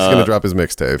some. He's gonna drop his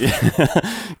mixtape.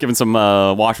 Giving some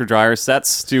washer dryer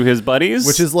sets to his buddies,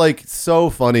 Which is like so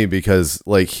funny because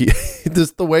like he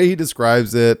just the way he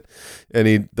describes it,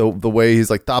 and the way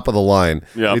he's like top of the line.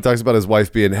 Yep. He talks about his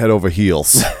wife being head over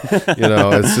heels.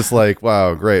 It's just like,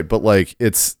 wow, great. But like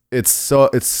it's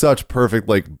such perfect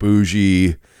like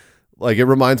bougie. Like it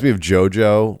reminds me of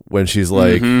JoJo when she's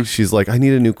like I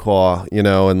need a new car,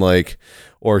 and like,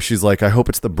 or she's like, I hope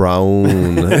it's the brown.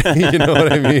 You know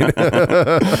what I mean?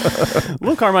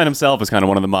 Little Carmine himself is kind of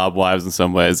one of the mob wives in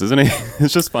some ways, isn't he?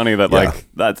 It's just funny that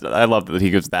I love that he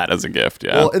gives that as a gift.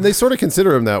 Yeah. Well, and they sort of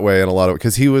consider him that way in a lot of,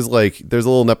 because he was like, there's a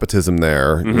little nepotism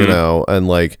there, and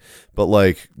like, but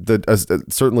like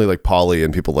certainly like Polly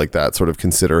and people like that sort of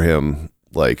consider him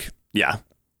like,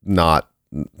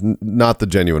 not the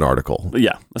genuine article.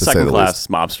 Yeah, a second class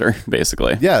mobster,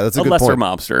 basically. Yeah, that's a good lesser point.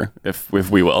 mobster, if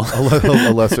we will.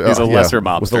 A lesser, He's a lesser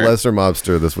mobster. With a lesser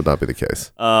mobster, this would not be the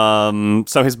case.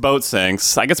 So his boat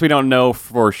sinks. I guess we don't know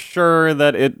for sure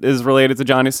that it is related to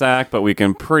Johnny Sack, but we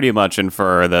can pretty much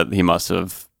infer that he must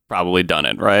have probably done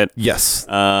it, right? Yes.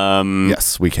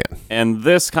 Yes, we can. And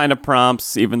this kind of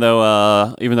prompts, even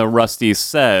though Rusty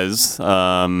says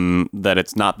that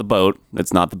it's not the boat,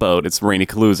 it's Rainey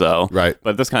Caluso, right?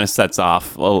 But this kind of sets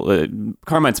off. Well,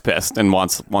 Carmine's pissed and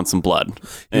wants some blood.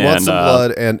 He wants some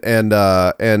blood, and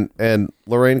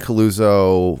Lorraine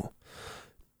Caluso.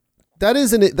 That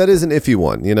is an iffy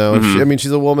one, I mean,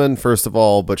 she's a woman first of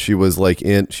all, but she was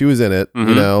in it,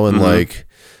 and like.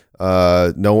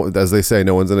 No, as they say,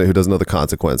 no one's in it who doesn't know the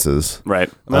consequences,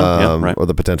 right? Right. Or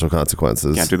the potential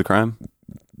consequences. Can't do the crime.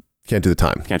 Can't do the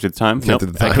time. Can't do the time. Can't do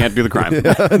the time. I can't do the crime.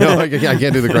 No, I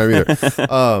can't do the crime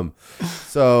either.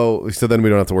 So then we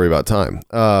don't have to worry about time.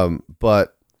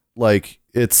 But like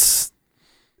it's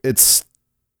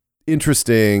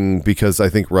interesting because I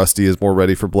think Rusty is more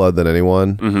ready for blood than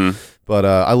anyone. Mm-hmm. But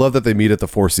I love that they meet at the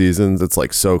Four Seasons. It's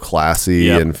like so classy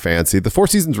and fancy. The Four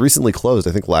Seasons recently closed,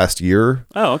 I think last year.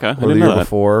 Oh, okay. Or the year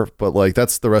before. But like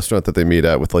that's the restaurant that they meet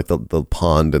at with like the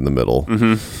pond in the middle.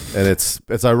 Mm-hmm. And it's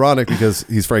ironic because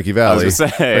he's Frankie Valli.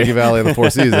 Frankie Valli and the Four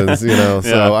Seasons,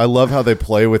 So I love how they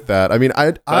play with that. I mean,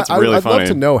 I'd love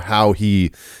to know how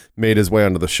he made his way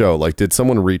onto the show. Like, did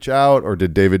someone reach out, or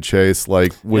did David Chase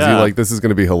was he like, this is going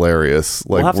to be hilarious?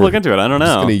 Like, we'll have to look into it. I don't know.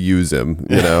 Just going to use him,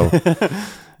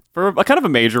 for a kind of a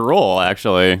major role,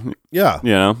 actually. Yeah.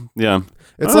 Yeah.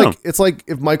 It's like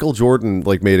if Michael Jordan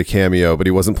like made a cameo, but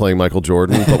he wasn't playing Michael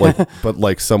Jordan, but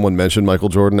like someone mentioned Michael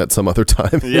Jordan at some other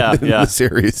time in the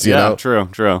series. You know?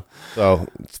 True. So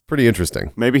it's pretty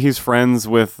interesting. Maybe he's friends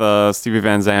with Stevie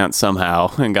Van Zandt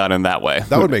somehow and got in that way.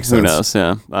 That would make sense. Who knows?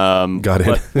 Yeah. Got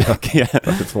in.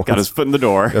 Got his foot in the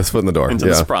door. Got his foot in the door into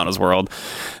the Sopranos world.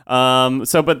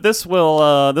 But this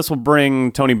will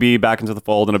bring Tony B back into the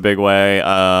fold in a big way.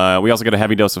 We also get a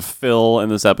heavy dose of Phil in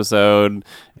this episode,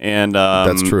 and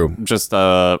that's true. Just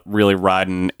really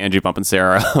riding Angie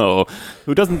Pomponsero,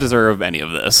 who doesn't deserve any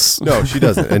of this. No, she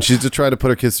doesn't, and she's just trying to put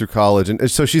her kids through college,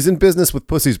 and so she's in business with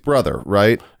Pussy's brother,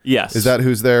 right? Yes. Is that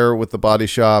who's there with the body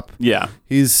shop? Yeah.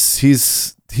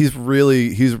 He's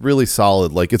really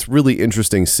solid. Like, it's really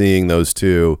interesting seeing those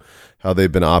two, how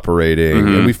they've been operating.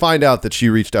 Mm-hmm. And we find out that she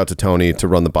reached out to Tony to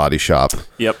run the body shop.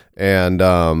 Yep. And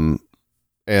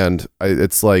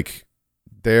it's like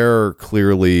they're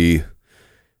clearly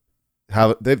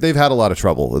they've had a lot of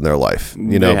trouble in their life, but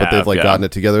they've gotten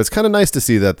it together. It's kind of nice to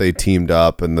see that they teamed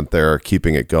up and that they're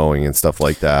keeping it going and stuff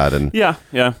like that. And yeah.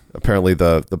 Apparently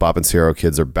the Bob and Sierra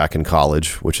kids are back in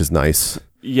college, which is nice.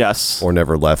 Yes. Or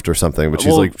never left or something, but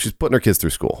she's putting her kids through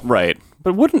school. Right.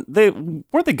 But weren't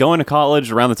they going to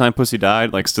college around the time Pussy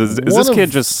died? Like, is this kid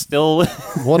just still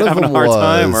having a hard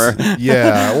time? Or?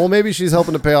 Yeah. Well, maybe she's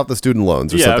helping to pay off the student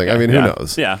loans or something. Okay. I mean, who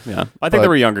knows? Yeah. I think there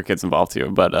were younger kids involved too,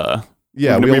 but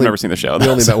we've never seen the show. We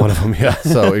only met one of them. Yeah.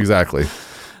 So exactly.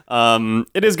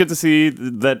 It is good to see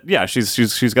that. Yeah,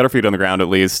 she's got her feet on the ground at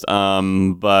least.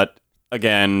 But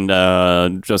again,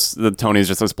 Tony's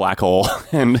just this black hole,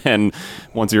 and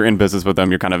once you're in business with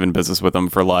them, you're kind of in business with them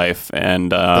for life.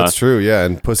 And that's true. Yeah,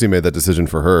 and Pussy made that decision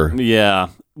for her. Yeah.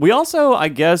 We also, I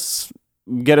guess,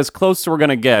 get as close to we're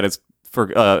gonna get as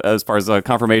far as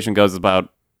confirmation goes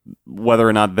about whether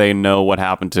or not they know what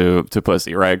happened to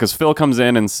Pussy, right? Because Phil comes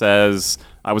in and says,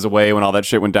 I was away when all that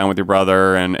shit went down with your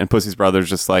brother, and Pussy's brother's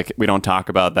just like, we don't talk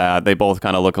about that. They both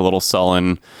kind of look a little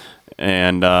sullen,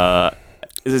 and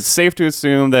is it safe to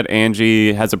assume that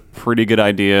Angie has a pretty good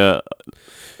idea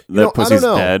that I Pussy's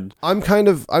don't know. dead? I'm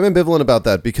ambivalent about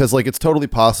that because like it's totally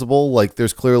possible. Like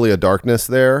there's clearly a darkness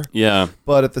there. Yeah.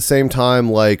 But at the same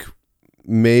time, like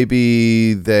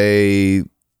maybe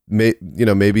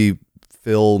maybe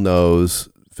Phil knows.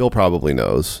 Phil probably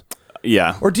knows.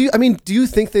 Yeah. Or do you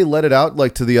think they let it out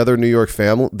like to the other New York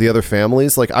the other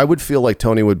families? Like I would feel like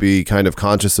Tony would be kind of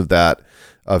conscious of that,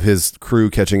 of his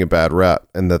crew catching a bad rep,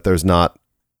 and that there's not,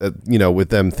 with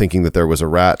them thinking that there was a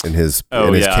rat in his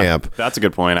camp. That's a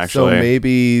good point, actually. So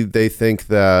maybe they think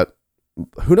that.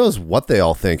 Who knows what they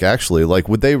all think? Actually, like,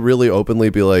 would they really openly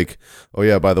be like, "Oh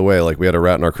yeah, by the way, like we had a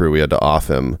rat in our crew, we had to off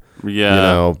him."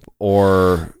 Yeah.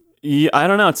 Or. Yeah, I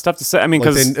don't know. It's tough to say. I mean,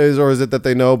 because or is it that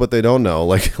they know but they don't know,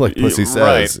 like Pussy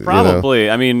says? Right, probably.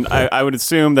 I mean, I would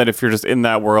assume that if you're just in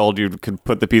that world, you could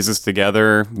put the pieces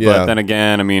together. Yeah. But then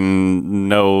again, I mean,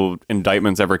 no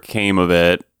indictments ever came of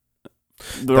it.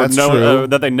 That's true.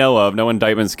 That they know of. No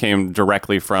indictments came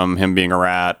directly from him being a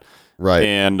rat. Right.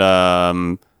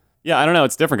 And yeah, I don't know.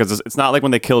 It's different because it's not like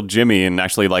when they killed Jimmy and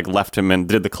actually like left him and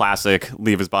did the classic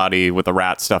leave his body with a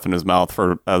rat stuff in his mouth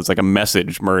as like a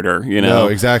message murder, No,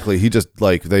 exactly. He just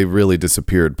like they really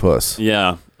disappeared Puss.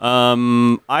 Yeah.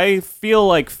 I feel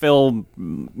like Phil,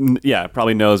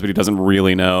 probably knows, but he doesn't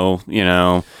really know,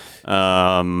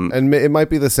 And it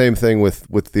might be the same thing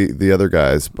with the other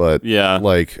guys, but yeah,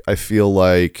 like I feel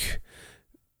like,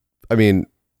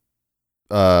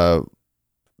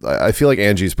 I feel like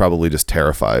Angie's probably just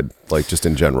terrified, like just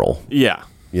in general. Yeah.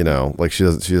 Like she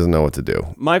doesn't know what to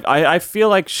do. I feel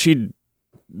like she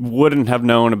wouldn't have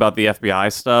known about the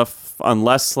FBI stuff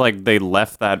unless like they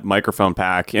left that microphone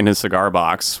pack in his cigar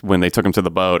box when they took him to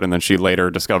the boat, and then she later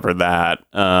discovered that.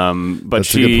 But That's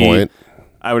she, a good point.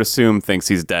 I would assume, thinks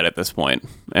he's dead at this point,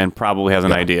 and probably has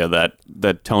an idea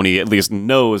that Tony at least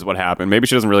knows what happened. Maybe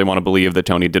she doesn't really want to believe that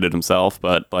Tony did it himself,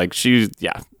 but like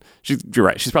you're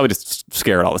right. She's probably just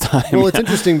scared all the time. Well, it's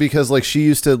interesting because like she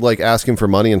used to like ask him for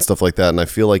money and stuff like that, and I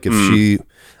feel like if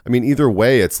either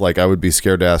way, it's like I would be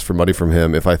scared to ask for money from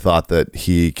him if I thought that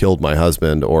he killed my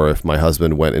husband or if my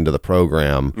husband went into the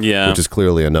program, which is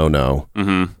clearly a no-no.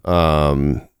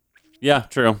 Mm-hmm. Yeah,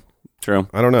 true.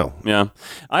 I don't know. Yeah.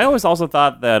 I always also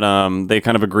thought that they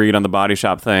kind of agreed on the body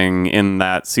shop thing in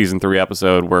that season 3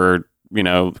 episode where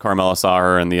Carmela saw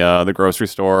her in the grocery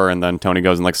store, and then Tony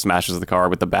goes and like smashes the car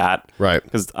with the bat. Right.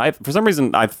 Because for some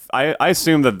reason I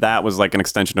assumed that was like an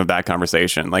extension of that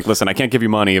conversation. Like, listen, I can't give you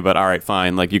money, but all right,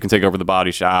 fine. Like, you can take over the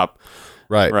body shop.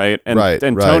 Right. Right.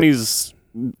 And Tony's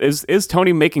is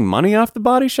Tony making money off the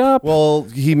body shop? Well,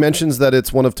 he mentions that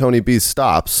it's one of Tony B's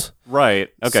stops. Right.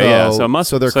 Okay. Yeah.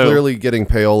 So they're clearly getting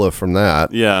payola from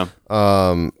that. Yeah.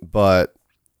 But.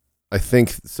 I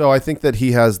think that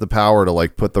he has the power to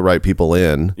like put the right people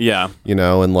in. Yeah.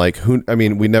 And like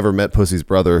we never met Pussy's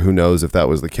brother. Who knows if that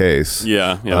was the case?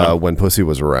 Yeah. Yeah. When Pussy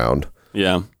was around.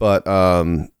 Yeah. But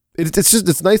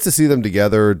it's nice to see them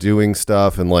together doing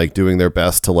stuff and like doing their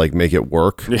best to like make it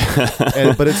work.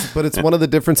 Yeah. But it's one of the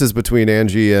differences between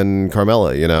Angie and Carmela,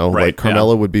 Right, like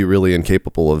Carmela would be really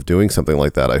incapable of doing something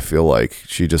like that. I feel like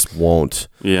she just won't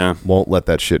let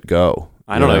that shit go.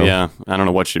 I don't know. Yeah, I don't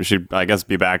know what she'd I guess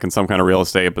be back in some kind of real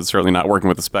estate, but certainly not working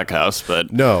with the spec house.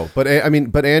 But no, but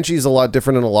Angie's a lot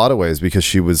different in a lot of ways because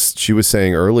she was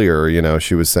saying earlier,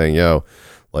 she was saying,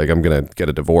 like I'm gonna get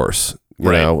a divorce,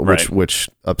 which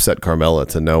upset Carmela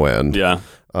to no end. Yeah.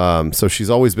 So she's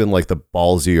always been like the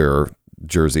ballsier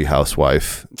Jersey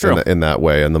housewife in that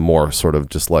way, and the more sort of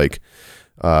just like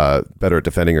better at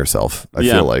defending herself. I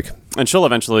feel like. And she'll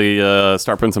eventually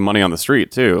start putting some money on the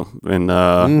street too,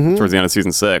 towards the end of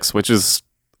season 6, which is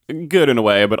good in a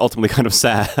way, but ultimately kind of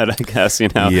sad, I guess.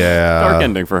 Yeah, dark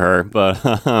ending for her. But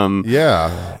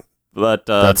yeah. But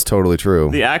that's totally true.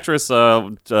 The actress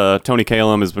Toni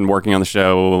Kalem has been working on the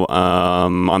show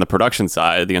on the production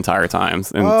side the entire time.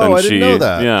 And I didn't know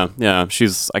that. Yeah.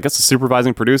 She's, I guess, a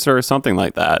supervising producer or something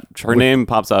like that. Her name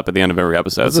pops up at the end of every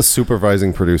episode. What does a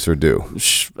supervising producer do?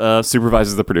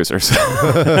 Supervises the producers.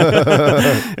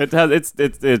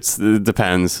 It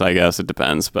depends. I guess it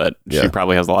depends, but she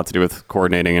probably has a lot to do with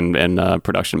coordinating and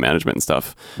production management and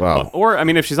stuff. Wow. Or I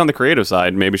mean, if she's on the creative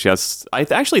side, maybe she has. I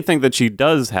actually think that she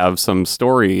does have some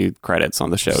story credits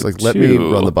on the show. She's like, let me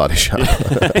run the body shop.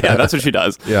 Yeah, that's what she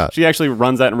does. Yeah. She actually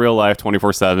runs that in real life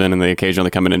 24/7, and they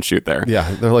occasionally come in and shoot there. Yeah.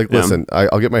 They're like, listen,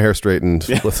 I'll get my hair straightened.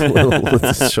 Let's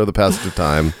show the passage of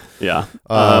time. Yeah.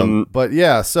 But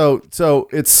yeah, so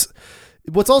it's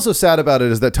what's also sad about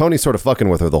it is that Tony's sort of fucking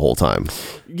with her the whole time.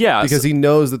 Yeah. Because he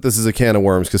knows that this is a can of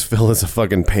worms because Phil is a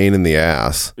fucking pain in the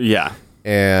ass. Yeah.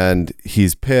 and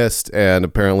he's pissed and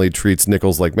apparently treats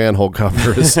nickels like manhole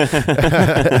covers,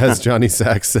 as Johnny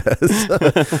Sack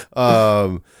says.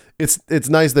 It's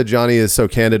nice that Johnny is so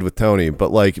candid with Tony,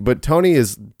 but Tony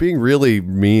is being really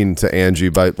mean to Angie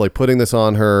by like putting this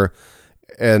on her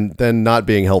and then not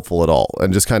being helpful at all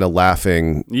and just kind of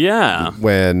laughing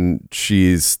when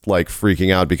she's like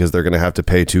freaking out because they're going to have to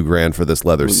pay $2,000 for this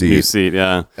leather seat. New seat,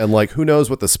 yeah. And like, who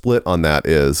knows what the split on that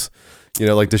is? You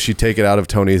know, like, does she take it out of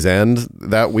Tony's end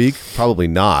that week? Probably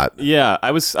not. Yeah,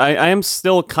 I am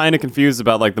still kind of confused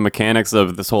about like the mechanics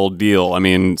of this whole deal. I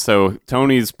mean, so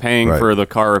Tony's paying for the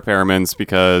car repairments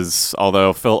because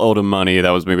although Phil owed him money, that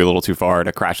was maybe a little too far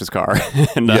to crash his car.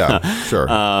 And, sure.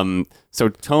 So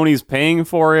Tony's paying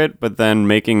for it, but then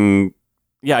making...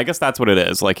 Yeah, I guess that's what it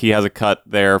is. Like, he has a cut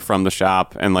there from the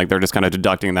shop, and like they're just kind of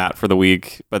deducting that for the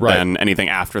week. But then anything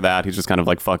after that, he's just kind of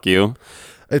like, fuck you.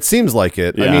 It seems like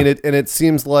it. Yeah. I mean, it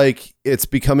seems like it's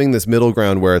becoming this middle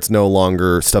ground where it's no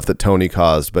longer stuff that Tony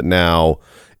caused, but now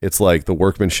it's like the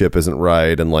workmanship isn't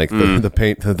right, and like the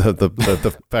paint,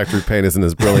 the factory paint isn't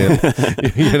as brilliant.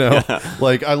 You know,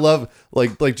 like I love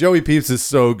like Joey Peeps is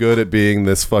so good at being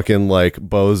this fucking like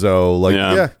bozo. Like,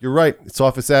 yeah you're right. It's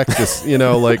Office Axis. You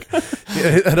know, like,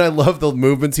 and I love the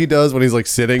movements he does when he's like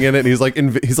sitting in it. And he's like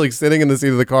sitting in the seat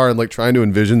of the car and like trying to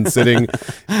envision sitting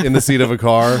in the seat of a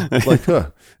car. Like,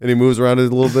 and he moves around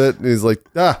it a little bit, and he's like,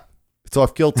 it's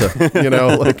off kilter, you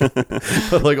know, like,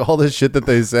 but like all this shit that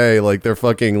they say, like they're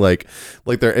fucking like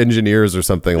they're engineers or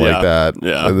something like that.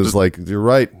 Yeah. And it's like, you're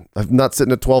right. I'm not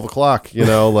sitting at 12 o'clock, you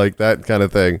know, like that kind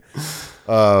of thing.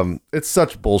 It's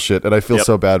such bullshit. And I feel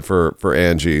so bad for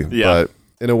Angie, but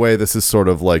in a way, this is sort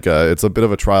of like it's a bit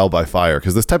of a trial by fire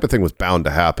because this type of thing was bound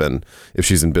to happen if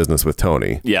she's in business with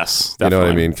Tony. Yes. Definitely. You know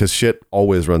what I mean? Because shit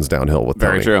always runs downhill with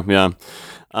Tony. Very true. Yeah.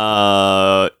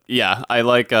 I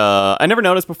like I never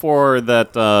noticed before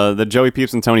that that Joey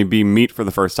Peeps and Tony B meet for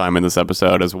the first time in this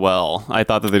episode as well. I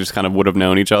thought that they just kind of would have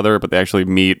known each other, but they actually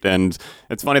meet, and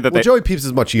it's funny that Joey Peeps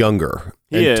is much younger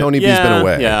and Tony B's been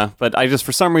away. Yeah, but I just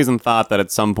for some reason thought that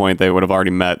at some point they would have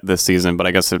already met this season, but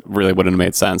I guess it really wouldn't have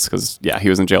made sense because he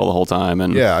was in jail the whole time,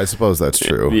 and I suppose that's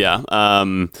true.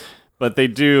 But they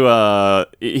do,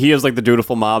 he is like the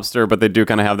dutiful mobster, but they do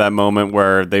kind of have that moment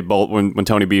where they both, when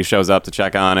Tony B shows up to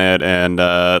check on it, and,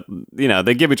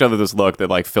 they give each other this look that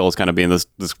like Phil's kind of being this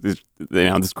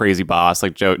this crazy boss.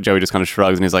 Like Joey just kind of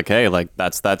shrugs and he's like, hey, like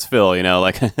that's Phil, you know,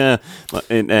 like, so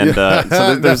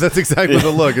that's exactly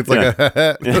the look. It's like,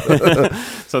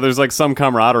 so there's like some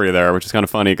camaraderie there, which is kind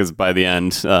of funny because by the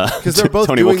end, because they're both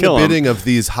Tony doing the bidding of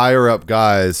these higher up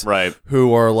guys, right,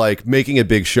 who are like making a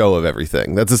big show of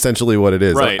everything. That's essentially what it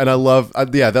is, right? And I love,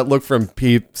 that look from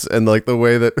Peeps and like the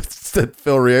way that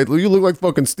Phil reacts. You look like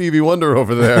fucking Stevie Wonder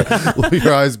over there.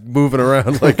 Your eyes moving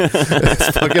around, like it's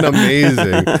fucking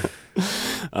amazing.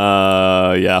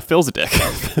 Phil's a dick.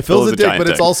 Phil's a dick, but dick.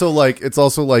 it's also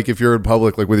like if you're in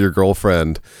public, like with your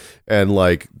girlfriend, and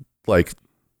like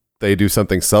they do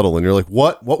something subtle and you're like,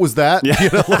 what was that? You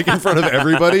know, like in front of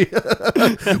everybody.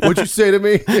 What'd you say to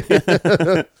me?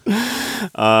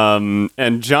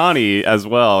 And Johnny as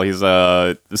well, he's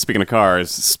speaking of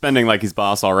cars, spending like he's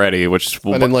boss already, which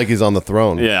will, like he's on the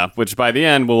throne. Yeah, which by the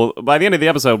end of the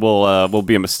episode will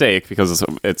be a mistake because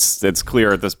it's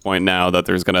clear at this point now that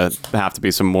there's gonna have to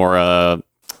be some more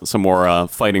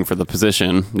fighting for the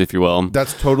position, if you will.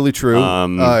 That's totally true.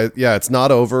 It's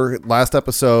not over. Last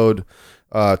episode,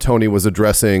 Tony was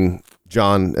addressing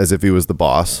John as if he was the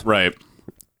boss. Right.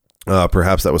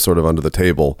 Perhaps that was sort of under the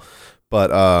table.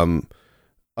 But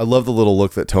I love the little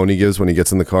look that Tony gives when he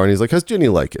gets in the car and he's like, how's Ginny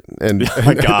like it? And, oh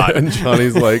my God. And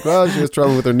Johnny's like, well, she has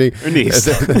trouble with her knee. Her knees.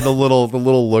 And the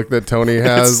little look that Tony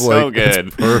has. It's so good.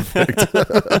 It's perfect.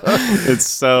 It's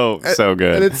so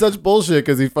good. And it's such bullshit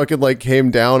because he fucking like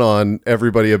came down on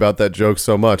everybody about that joke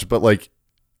so much. But like,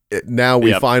 now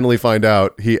we finally find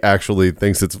out he actually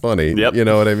thinks it's funny. Yep. You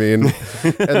know what I mean?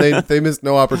 And they missed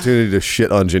no opportunity to shit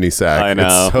on Ginny Sack. I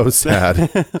know. It's so sad.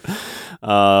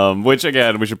 Which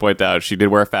again, we should point out, she did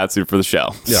wear a fat suit for the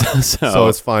show. Yeah. So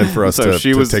it's fine for us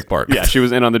to take part. Yeah, she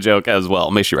was in on the joke as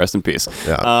well. May she rest in peace.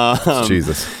 Yeah.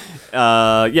 Jesus.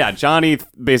 Johnny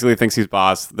basically thinks he's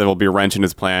boss. There will be a wrench in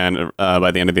his plan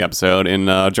by the end of the episode,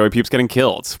 and Joey Peeps getting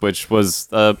killed, which was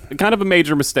kind of a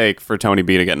major mistake for Tony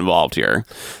B to get involved here.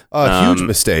 Huge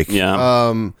mistake.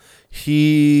 Yeah.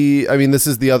 This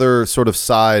is the other sort of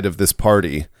side of this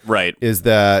party. Right. Is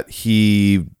that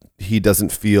he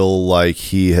doesn't feel like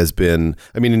he has been,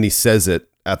 and he says it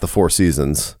at the Four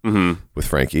Seasons with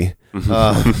Frankie.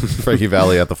 Frankie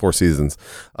Valli at the Four Seasons.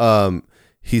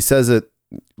 He says it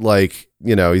like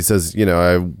he says,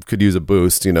 I could use a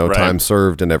boost, Right. time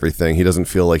served and everything. He doesn't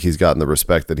feel like he's gotten the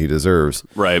respect that he deserves.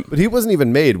 Right. But he wasn't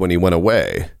even made when he went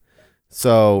away.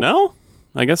 So No,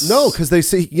 I guess no, because they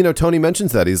say, Tony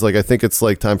mentions that he's like, I think it's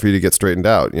like time for you to get straightened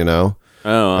out, Oh,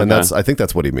 okay. and I think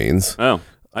that's what he means. Oh,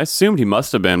 I assumed he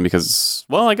must have been because,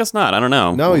 well, I guess not. I don't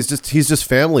know. No, he's just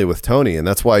family with Tony, and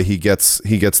that's why he gets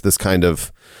this kind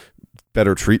of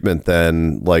better treatment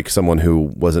than like someone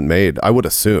who wasn't made, I would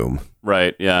assume.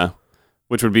 Right. Yeah.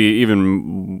 Which would be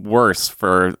even worse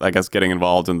for, I guess, getting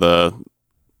involved in the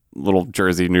little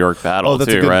Jersey New York battle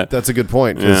too, right? That's a good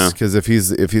point. Yeah. Because if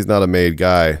he's not a made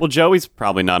guy, Well, Joey's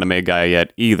probably not a made guy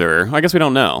yet either. I guess we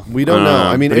don't know. we don't know.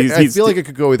 I mean, but I feel like it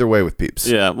could go either way with Peeps.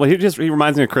 Yeah. Well, he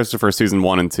reminds me of Christopher season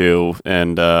 1 and 2,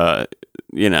 and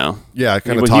Yeah,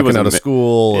 kind He of talking wasn't out of ma-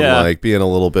 school Yeah. and like being a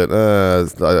little bit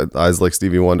eyes like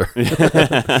Stevie Wonder.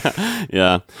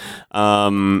 Yeah.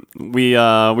 We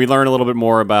learn a little bit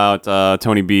more about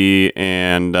Tony B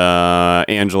and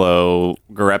Angelo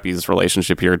Gareppi's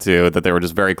relationship here too, that they were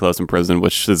just very close in prison,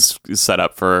 which is set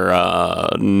up for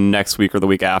next week or the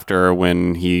week after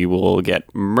when he will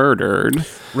get murdered.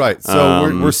 Right. So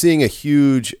we're seeing a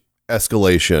huge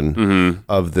escalation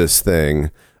of this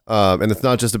thing. And it's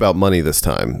not just about money this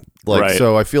time. Like, Right.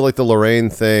 So I feel like the Lorraine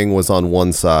thing was on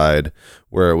one side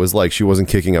where it was like she wasn't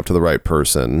kicking up to the right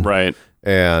person. Right.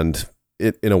 And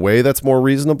it, in a way that's more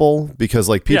reasonable because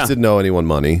like Peeps Yeah. didn't owe anyone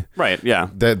money. Right. Yeah.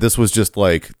 That this was just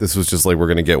like we're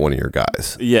going to get one of your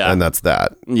guys. Yeah. And that's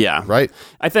that. Yeah. Right?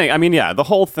 I mean, yeah, the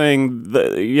whole thing,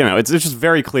 it's just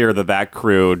very clear that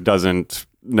crew doesn't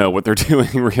know what they're doing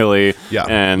really. Yeah.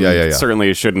 And Yeah.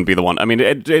 certainly shouldn't be the one. I mean,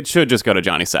 it should just go to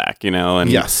Johnny Sack,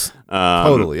 and Yes.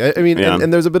 Totally. I mean, yeah.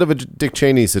 and there's a bit of a Dick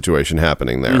Cheney situation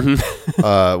happening there,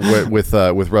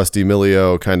 with Rusty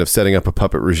Milio kind of setting up a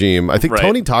puppet regime. I think Right.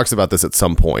 Tony talks about this at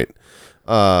some point.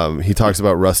 He talks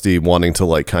about Rusty wanting to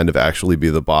like kind of actually be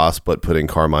the boss, but putting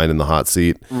Carmine in the hot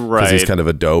seat because he's Right. kind of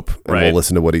a dope, and Right. we'll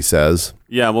listen to what he says.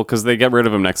 Yeah, well, because they get rid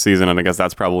of him next season, and I guess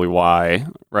that's probably why,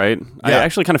 right? I Yeah.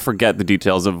 actually kind of forget the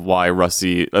details of why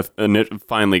Rusty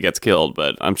finally gets killed,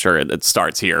 but I'm sure it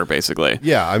starts here, basically.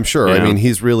 Yeah, I'm sure. I Yeah. mean,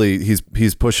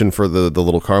 he's pushing for the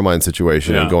little Carmine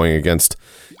situation and Yeah. going against,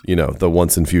 the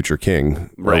once and future king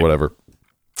or Right. whatever.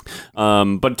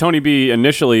 But Tony B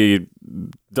initially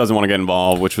doesn't want to get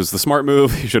involved, which was the smart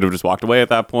move. He should have just walked away at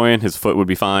that point. His foot would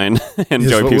be fine, and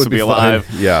His Joey foot Peeps would would be be alive.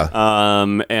 fine.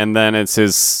 Yeah. And then it's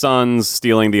his sons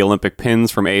stealing the Olympic pins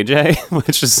from AJ,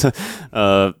 which is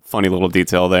a funny little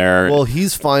detail there. Well,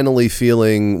 he's finally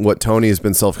feeling what Tony has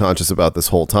been self-conscious about this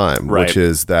whole time, Right. which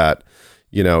is that,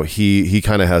 he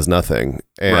kind of has nothing,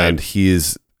 and Right.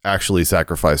 he's actually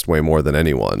sacrificed way more than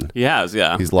anyone. He has,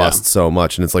 yeah. He's lost so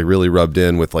much, and it's like really rubbed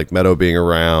in with like Meadow being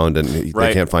around, and they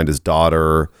Right. can't find his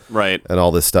daughter, Right. and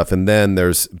all this stuff. And then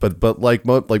there's, but like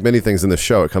many things in the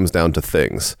show, it comes down to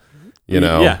things,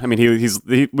 Yeah, I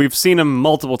mean, we've seen him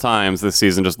multiple times this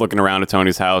season, just looking around at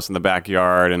Tony's house in the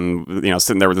backyard, and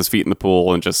sitting there with his feet in the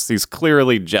pool, and just he's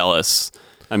clearly jealous.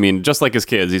 I mean, just like his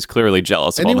kids, he's clearly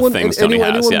jealous of all the things Tony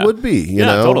has. anyone Yeah. would be, you Yeah,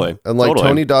 know, totally. And like Totally.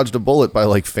 Tony dodged a bullet by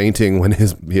like fainting when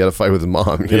he had a fight with his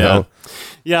mom, you Yeah. know.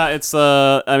 Yeah, it's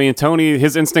I mean, Tony,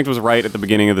 his instinct was right at the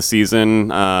beginning of the season.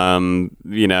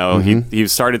 He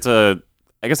started to,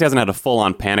 I guess he hasn't had a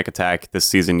full-on panic attack this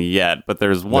season yet, but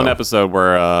there's one episode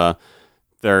where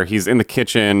he's in the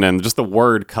kitchen and just the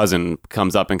word cousin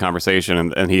comes up in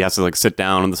conversation, and he has to like sit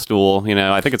down on the stool.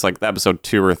 I think it's like episode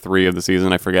 2 or 3 of the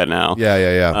season. I forget now.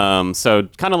 Yeah. So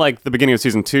kind of like the beginning of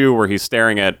season 2 where he's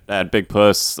staring at Big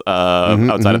Puss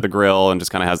outside of the grill and just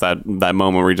kind of has that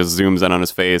moment where he just zooms in on his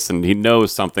face and he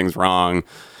knows something's wrong.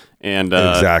 And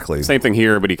Exactly. same thing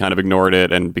here, but he kind of ignored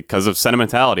it, and because of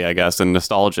sentimentality, I guess, and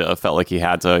nostalgia, felt like he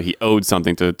owed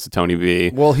something to Tony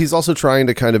B. Well, he's also trying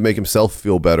to kind of make himself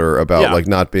feel better about Yeah. like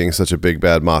not being such a big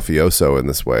bad mafioso in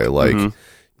this way. Like,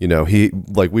 he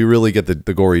like we really get the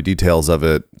gory details of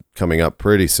it coming up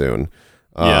pretty soon.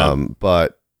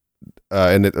 But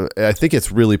I think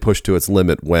it's really pushed to its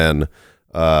limit when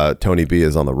Tony B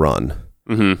is on the run.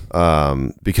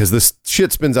 Because this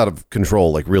shit spins out of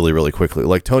control like really, really quickly.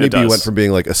 Like Tony It B does. went from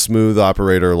being like a smooth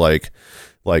operator, like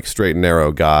straight and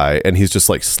narrow guy, and he's just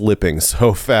like slipping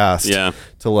so fast Yeah.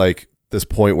 to like this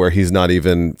point where he's not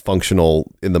even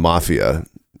functional in the mafia,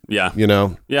 Yeah.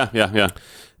 Yeah.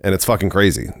 And it's fucking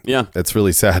crazy. Yeah. It's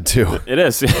really sad too. It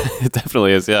is. It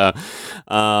definitely is. Yeah.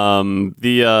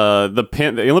 The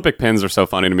Olympic pins are so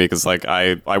funny to me because like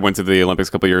I went to the Olympics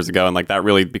a couple years ago, and like that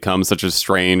really becomes such a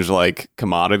strange like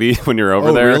commodity when you're over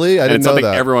Oh, there. really? I And didn't it's know something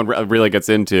that. everyone really gets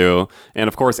into. And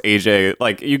of course, AJ,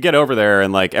 like you get over there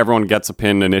and like everyone gets a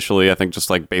pin initially, I think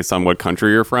just like based on what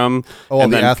country you're from. Oh, all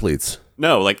and the then, athletes.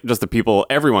 No, like just the people,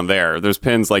 everyone there. There's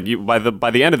pins. Like you by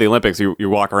the end of the Olympics, you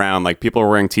walk around like people are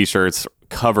wearing T-shirts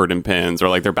covered in pins, or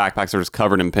like their backpacks are just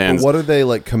covered in pins. But what are they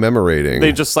like commemorating?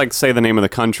 They just like say the name of the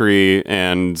country,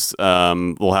 and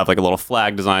we'll have like a little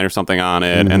flag design or something on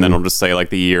it, and then it'll just say like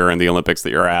the year and the Olympics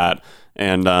that you're at.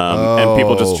 And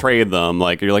people just trade them.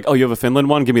 Like you're like, oh, you have a Finland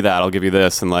one? Give me that. I'll give you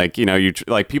this. And like, you know,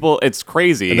 like people, it's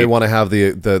crazy. And they want to have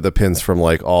the pins from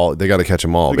like all. They got to catch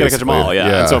them all. They got to catch them all.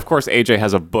 Yeah. And so of course AJ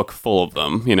has a book full of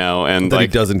them. You know, and that like,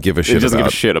 he doesn't give a shit. He doesn't about.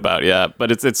 give a shit about. Yeah.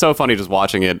 But it's so funny just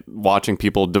watching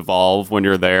people devolve when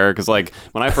you're there. Because like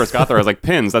when I first got there, I was like,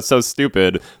 pins. That's so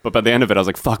stupid. But by the end of it, I was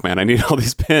like, fuck, man, I need all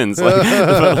these pins. Like,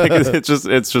 but like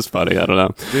it's just funny. I don't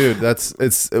know, dude.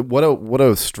 It's what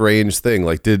a strange thing.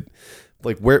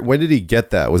 Like when did he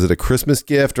get that? Was it a Christmas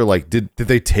gift, or like did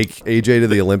they take AJ to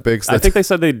the Olympics? I think they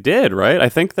said they did, right? I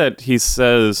think that he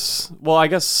says, well, I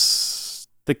guess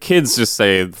the kids just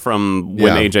say from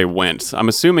when AJ went. I'm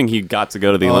assuming he got to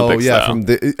go to the Olympics. Oh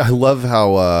yeah, I love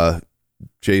how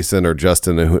Jason or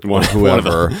Justin or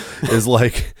whoever is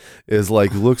like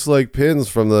looks like pins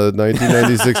from the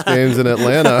 1996 games in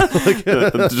Atlanta.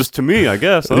 Just to me, I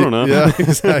guess. I don't know. Yeah,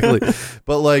 exactly.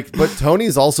 But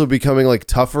Tony's also becoming like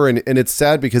tougher, and it's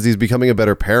sad because he's becoming a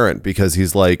better parent, because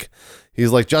he's like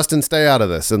Justin, stay out of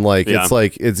this, and like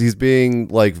he's being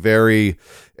like very,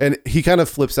 and he kind of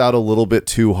flips out a little bit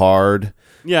too hard.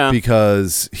 Yeah,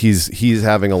 because he's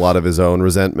having a lot of his own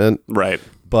resentment. Right.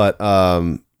 But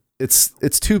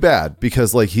it's too bad,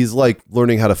 because like he's like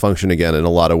learning how to function again in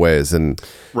a lot of ways, and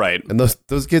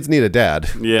those kids need a dad,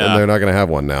 and they're not going to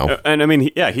have one now. And I mean,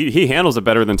 he handles it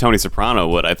better than Tony Soprano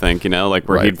would, I think, you know, like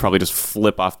where he'd probably just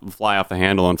fly off the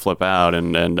handle and flip out,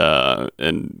 and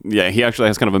he actually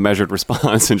has kind of a measured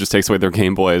response and just takes away their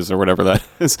Game Boys or whatever that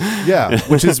is. Yeah,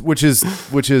 which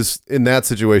is in that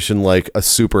situation like a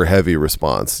super heavy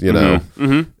response, you know.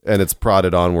 And it's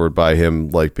prodded onward by him,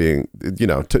 like being, you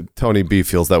know, Tony B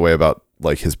feels that way about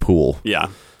like his pool. Yeah.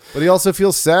 But he also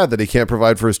feels sad that he can't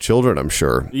provide for his children, I'm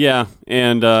sure. Yeah.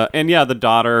 And the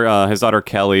daughter, his daughter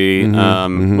Kelly,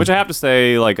 which I have to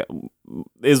say, like,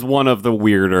 is one of the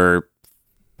weirder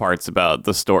parts about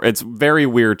the story. It's very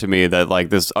weird to me that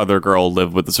like this other girl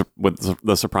lived with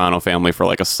the Soprano family for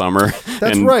like a summer.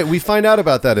 That's right. We find out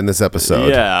about that in this episode.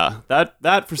 Yeah,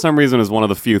 that for some reason is one of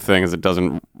the few things that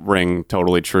doesn't ring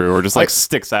totally true, or just like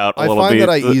sticks out a little bit. I find that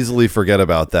I easily forget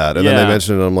about that, and then they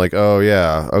mention it, and I'm like, oh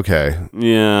yeah, okay.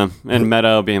 Yeah, and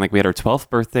Meadow being like, we had our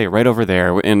 12th birthday right over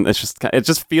there, and it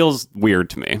just feels weird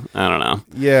to me. I don't know.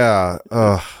 Yeah,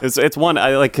 it's one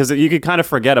I like, because you could kind of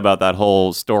forget about that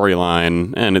whole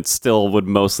storyline, and it still would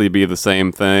mostly be the same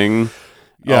thing.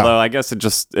 Yeah. Although I guess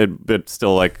it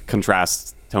still like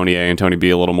contrasts Tony A and Tony B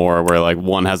a little more, where like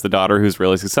one has the daughter who's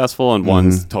really successful and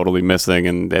one's totally missing,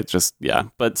 and it just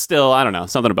but still, I don't know,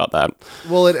 something about that.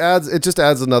 Well, it just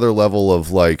adds another level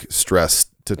of like stress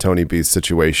to Tony B's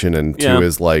situation, and to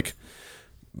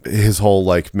his whole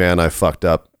like, man, I fucked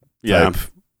up type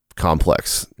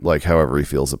complex, like however he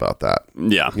feels about that.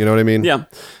 Yeah. You know what I mean? Yeah.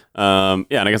 And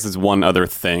I guess it's one other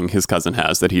thing his cousin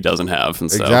has that he doesn't have,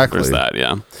 and so there's that.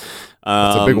 Yeah.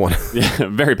 That's a big one. Yeah,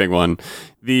 very big one.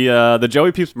 The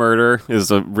Joey Peeps murder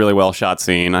is a really well shot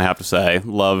scene, I have to say.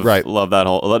 Love that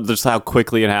whole, just how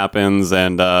quickly it happens,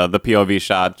 and the POV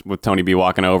shot with Tony B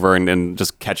walking over and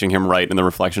just catching him right in the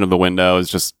reflection of the window is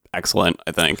just excellent,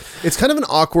 I think. It's kind of an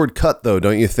awkward cut though,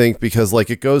 don't you think? Because like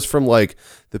it goes from like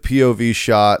the POV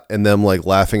shot and them like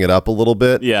laughing it up a little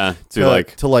bit, to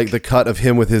like the cut of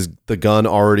him with the gun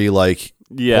already like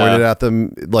pointed at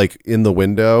them like in the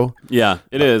window. Yeah,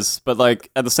 it is. But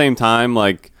like at the same time,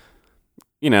 like,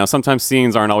 you know, sometimes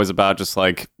scenes aren't always about just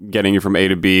like getting you from A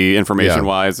to B information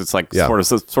wise. It's like sort of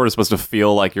supposed to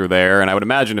feel like you're there. And I would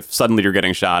imagine if suddenly you're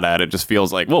getting shot at, it just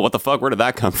feels like, well, what the fuck? Where did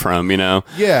that come from? You know?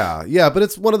 Yeah. But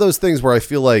it's one of those things where I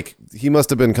feel like he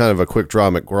must have been kind of a quick draw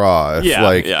McGraw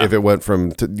if it went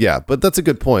from but that's a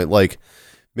good point. Like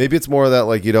maybe it's more of that,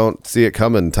 like you don't see it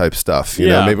coming type stuff. You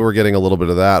know, maybe we're getting a little bit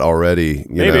of that already.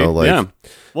 You know, like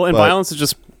well, and violence is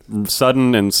just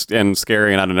sudden and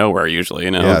scary and out of nowhere usually,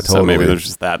 you know. Yeah, totally. So maybe there's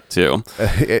just that too.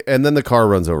 And then the car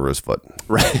runs over his foot.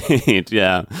 Right.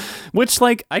 Yeah. Which,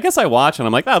 like, I guess I watch and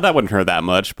I'm like, oh, that wouldn't hurt that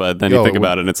much. But then you think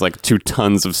about it, and it's like 2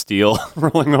 tons of steel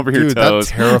rolling over your toes.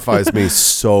 That terrifies me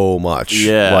so much.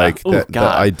 Yeah. Like the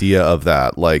idea of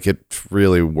that, like it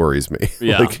really worries me.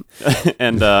 Yeah. Like,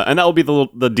 and that will be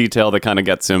the detail that kind of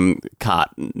gets him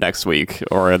caught next week,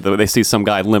 or they see some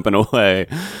guy limping away.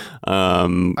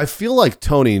 I feel like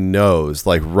Tony knows,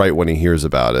 like right when he hears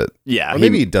about it. Yeah, or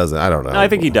maybe he doesn't. I don't know. I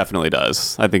think he definitely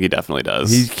does.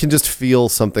 He can just feel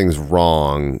something's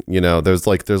wrong. You know, there's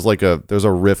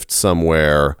a rift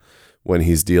somewhere when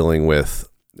he's dealing with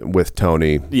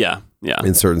Tony Yeah.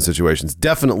 in certain situations.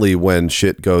 Definitely when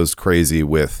shit goes crazy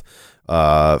with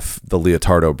the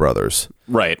Leotardo brothers.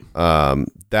 Right.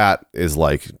 That is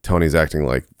like Tony's acting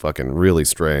like fucking really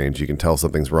strange. You can tell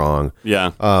something's wrong.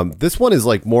 Yeah. This one is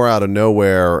like more out of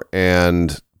nowhere,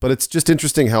 but it's just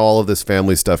interesting how all of this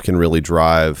family stuff can really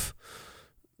drive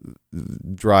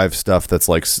stuff that's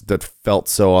like that felt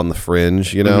so on the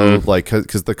fringe, you know, like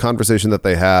because the conversation that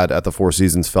they had at the Four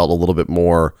Seasons felt a little bit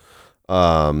more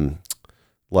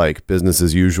like business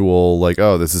as usual, like,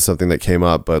 oh, this is something that came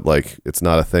up, but like it's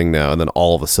not a thing now, and then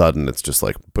all of a sudden it's just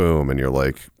like boom, and you're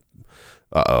like,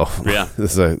 yeah,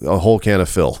 this is a whole can of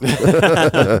Phil.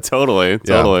 Totally.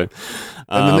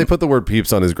 And then they put the word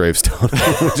peeps on his gravestone,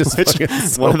 which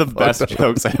is one of the best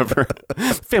jokes ever.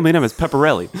 Family name is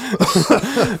Pepperelli.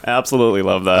 Absolutely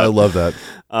love that. I love that.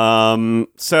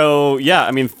 So yeah,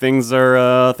 I mean things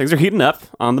are heating up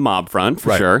on the mob front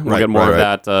for sure. We'll get more of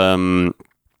that.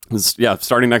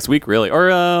 Starting next week, really,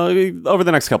 or over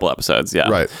the next couple episodes. Yeah,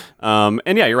 right.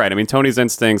 And yeah, you're right. I mean, Tony's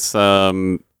instincts.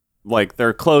 Like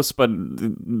they're close, but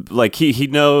like he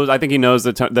knows. I think he knows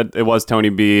that it was Tony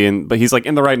B, but he's like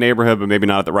in the right neighborhood, but maybe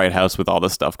not at the right house with all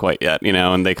this stuff quite yet, you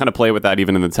know. And they kind of play with that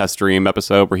even in the test stream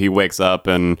episode where he wakes up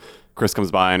and Chris comes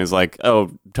by and is like,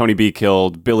 "Oh, Tony B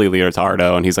killed Billy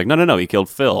Leotardo," and he's like, "No, he killed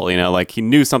Phil." You know, like he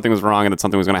knew something was wrong and that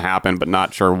something was going to happen, but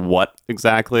not sure what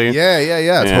exactly.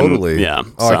 Yeah, totally. Yeah.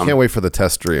 Oh, I can't wait for the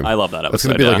test stream. I love that episode. It's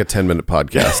going to be like a 10-minute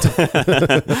podcast.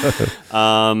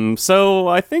 So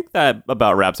I think that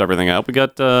about wraps everything up. We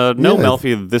got no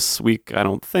Melfi this week, I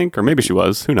don't think, or maybe she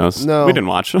was. Who knows? No, we didn't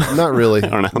watch. Not really. I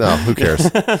don't know. No, who cares?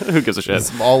 Who gives a shit?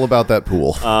 It's all about that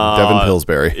pool. Devin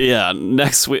Pillsbury. Yeah,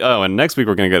 next week. Oh, and next week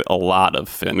we're going to get a lot of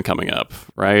Finn coming up,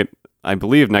 right? I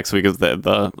believe next week is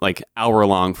the like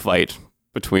hour-long fight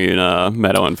between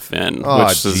Meadow and Finn,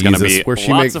 which is going to be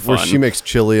lots of fun. Where she makes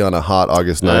chili on a hot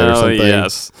August night or something.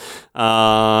 Yes.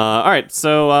 All right,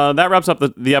 so that wraps up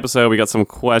the episode. We got some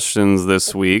questions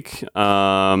this week.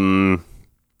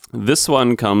 This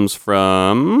one comes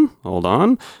from... Hold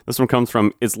on. This one comes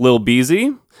from It's Lil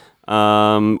Beezy.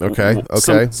 Okay.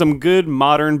 Some good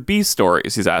modern B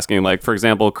stories. He's asking, like, for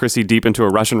example, Chrissy deep into a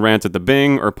Russian rant at the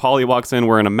Bing, or Paulie walks in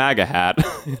wearing a MAGA hat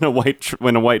in a white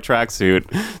tracksuit.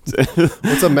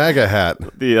 What's a MAGA hat?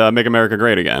 The Make America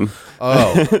Great Again.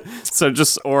 Oh, so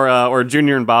just or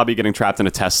Junior and Bobby getting trapped in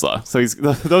a Tesla. So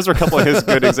those are a couple of his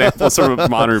good examples of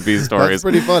modern B stories. That's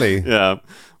pretty funny. Yeah.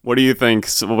 What do you think?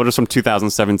 What are some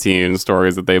 2017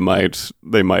 stories that they might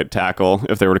tackle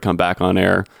if they were to come back on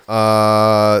air?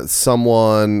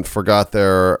 Someone forgot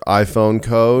their iPhone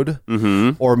code,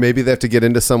 or maybe they have to get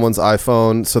into someone's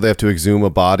iPhone, so they have to exhume a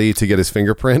body to get his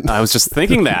fingerprint. I was just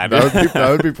thinking that. that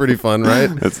would be pretty fun, right?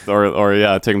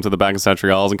 Or take him to the back of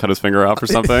Century Alls and cut his finger off or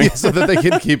something, so that they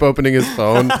can keep opening his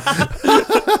phone.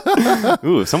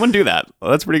 Ooh, someone do that. Well,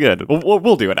 that's pretty good.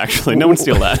 We'll do it, actually. No one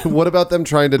steal that. What about them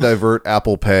trying to divert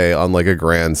Apple Pay on like a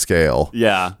grand scale?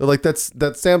 Yeah. They're like, that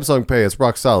Samsung Pay is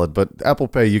rock solid, but Apple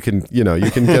Pay, you can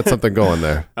get something going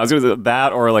there. I was going to say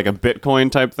that, or like a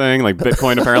Bitcoin type thing. Like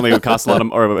Bitcoin apparently would cost a lot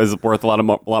of, or is worth a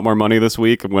lot more money this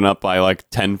week. It went up by like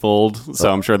tenfold.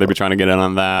 So I'm sure they'd be trying to get in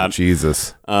on that.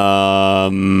 Jesus. I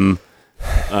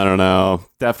don't know.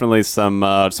 Definitely some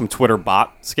Twitter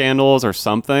bot scandals or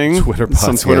something. Twitter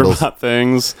bot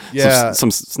things. Yeah. Some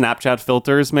Snapchat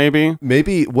filters, maybe.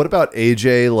 Maybe. What about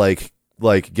AJ like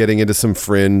getting into some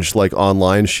fringe like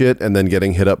online shit and then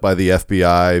getting hit up by the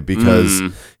FBI because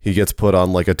he gets put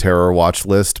on like a terror watch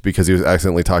list because he was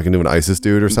accidentally talking to an ISIS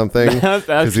dude or something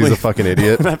because he's a fucking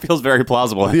idiot. That feels very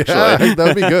plausible, actually. Yeah, that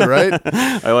would be good, right?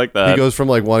 I like that. He goes from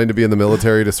like wanting to be in the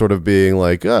military to sort of being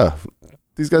like,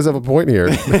 these guys have a point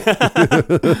here.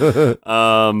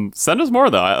 Send us more,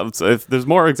 though. If there's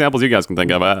more examples you guys can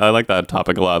think of, I like that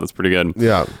topic a lot. That's pretty good.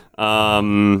 Yeah.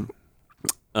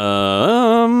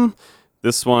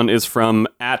 This one is from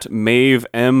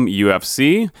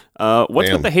 @MaveMUFC.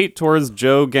 What's with the hate towards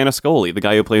Joe Ganascoli, the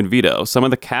guy who played Vito? Some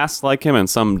of the cast like him and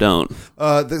some don't.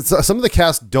 Some of the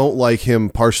cast don't like him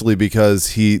partially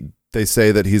because they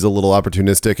say that he's a little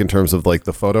opportunistic in terms of like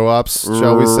the photo ops,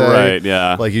 shall we say? Right,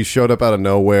 yeah. Like he showed up out of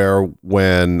nowhere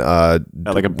when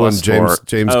like a bus James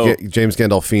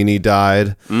Gandolfini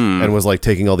died and was like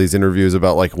taking all these interviews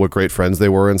about like what great friends they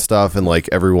were and stuff, and like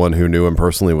everyone who knew him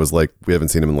personally was like, we haven't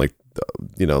seen him in like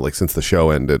like since the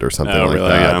show ended or something like really,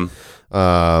 that.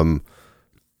 Yeah.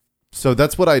 So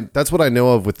that's what I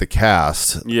know of with the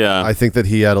cast. Yeah. I think that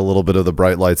he had a little bit of the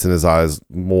bright lights in his eyes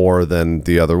more than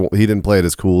the other. He didn't play it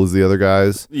as cool as the other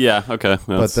guys. Yeah. Okay.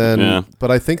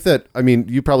 But I think that, I mean,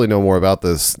 you probably know more about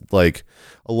this. Like,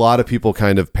 a lot of people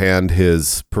kind of panned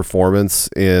his performance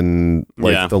in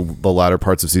like the latter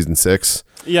parts of season 6.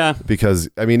 Yeah. Because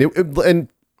I mean, and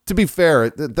to be fair,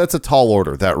 that's a tall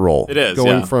order, that role. It is,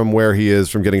 going yeah. from where he is,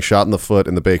 from getting shot in the foot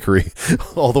in the bakery,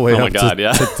 all the way up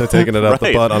to taking it out the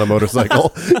Right. butt on a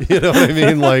motorcycle. You know what I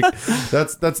mean? Like,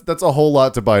 that's a whole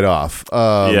lot to bite off.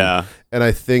 Yeah. And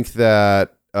I think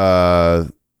that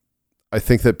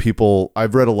people,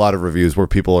 I've read a lot of reviews where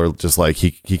people are just like,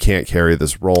 he can't carry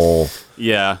this role.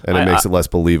 Yeah. And it makes it less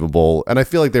believable. And I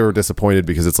feel like they were disappointed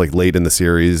because it's like late in the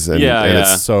series and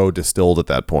it's so distilled at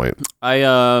that point. I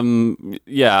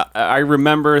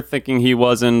remember thinking he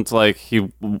wasn't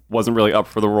really up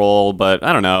for the role, but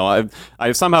I don't know.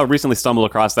 I somehow recently stumbled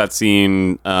across that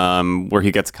scene where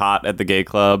he gets caught at the gay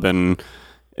club, and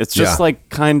it's just like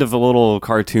kind of a little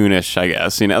cartoonish, I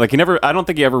guess. You know, like I don't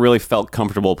think he ever really felt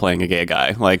comfortable playing a gay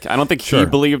guy. Like, I don't think he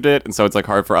believed it, and so it's like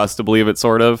hard for us to believe it,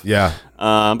 sort of. Yeah.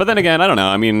 But then again, I don't know.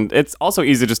 I mean, it's also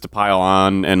easy just to pile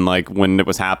on, and like when it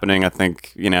was happening, I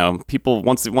think, you know, people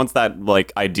once that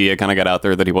like idea kind of got out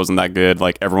there that he wasn't that good,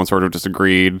 like everyone sort of just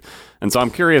agreed. And so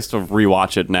I'm curious to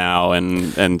rewatch it now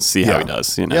and see how he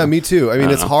does. You know? Yeah, me too. I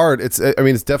mean, it's hard. It's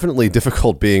definitely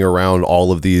difficult being around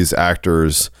all of these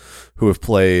actors who have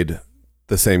played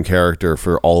the same character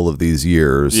for all of these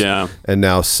years. Yeah. And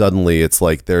now suddenly it's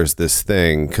like there's this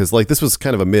thing, because like this was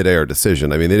kind of a mid-air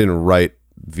decision. I mean, they didn't write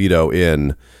Vito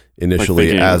in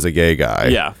initially as a gay guy.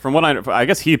 Yeah, from what I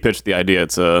guess he pitched the idea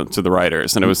to the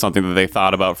writers, and it was something that they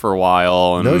thought about for a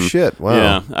while. And, no shit. Wow.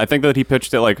 Yeah, I think that he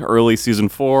pitched it like early season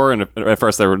 4, and at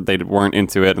first they weren't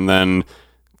into it, and then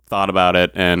thought about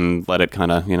it and let it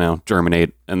kind of, you know,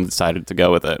 germinate and decided to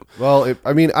go with it. Well,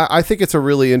 I think it's a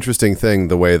really interesting thing,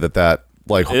 the way that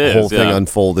like whole thing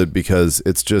unfolded, because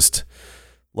it's just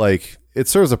like, it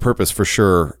serves a purpose for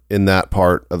sure in that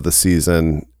part of the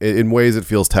season. In ways it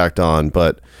feels tacked on,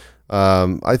 but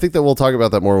I think that we'll talk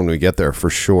about that more when we get there for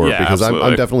sure, because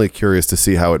I'm definitely curious to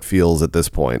see how it feels at this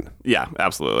point. Yeah,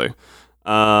 absolutely.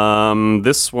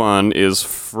 This one is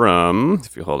from,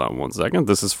 if you hold on one second,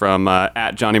 this is from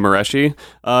at Johnny Mareshi.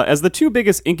 As the two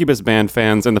biggest Incubus band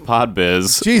fans in the pod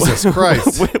biz, Jesus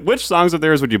Christ, which songs of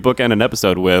theirs would you bookend an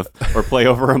episode with or play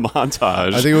over a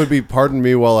montage? I think it would be Pardon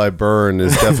Me While I Burn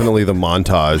is definitely the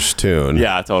montage tune.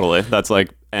 Yeah, totally. That's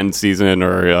like end season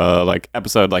or like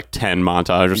episode like 10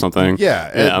 montage or something.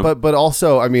 Yeah. But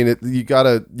also, I mean, you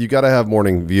gotta have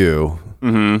Morning View.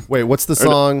 Mm-hmm. Wait, what's the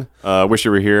song? Wish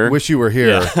You Were Here. Wish You Were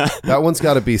Here. Yeah. That one's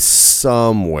got to be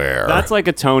somewhere. That's like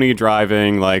a Tony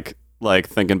driving, like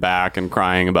thinking back and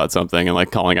crying about something and like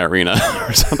calling Irina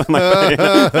or something like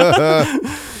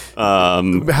that.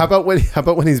 How about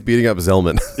when he's beating up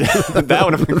Zellman? That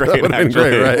would have been great. That would have been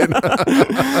great,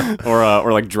 right?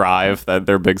 or like Drive, that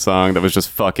their big song that was just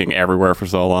fucking everywhere for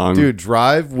so long. Dude,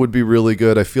 Drive would be really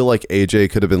good. I feel like AJ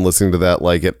could have been listening to that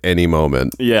like at any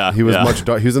moment. Yeah, he was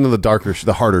he was into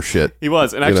the harder shit. He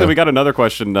was. And actually, we got another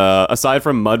question. Aside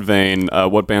from Mudvayne,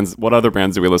 what other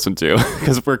bands do we listen to?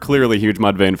 Because we're clearly huge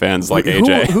Mudvayne fans, like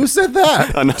AJ. Who said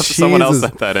that? Someone else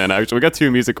sent that in. Actually, we got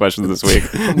 2 music questions this week.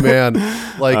 Oh, man,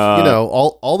 like you know,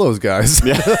 all those guys.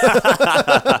 Yeah.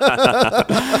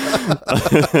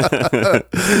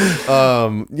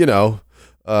 You know,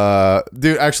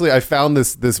 dude, actually I found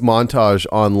this montage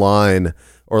online,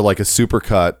 or like a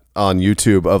supercut on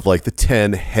YouTube of like the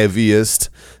 10 heaviest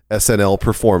SNL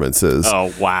performances.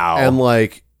 Oh wow. And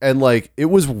like it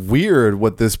was weird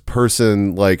what this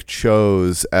person like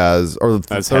chose as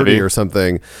 30 heavy or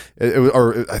something.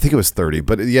 Or I think it was 30,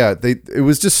 but yeah, it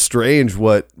was just strange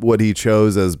what he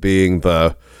chose as being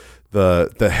the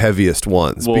heaviest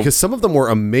ones, because some of them were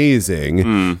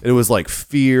amazing. It was like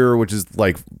Fear, which is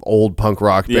like old punk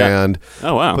rock band.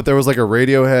 Oh wow. But there was like a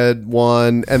Radiohead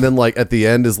one, and then like at the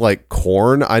end is like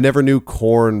Korn. I never knew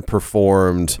Korn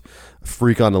performed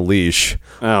Freak on a Leash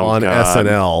on God.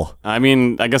 SNL. I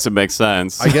mean, I guess it makes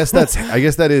sense. I guess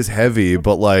that is heavy,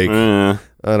 but like I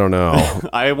don't know.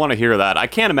 I want to hear that. I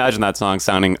can't imagine that song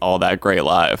sounding all that great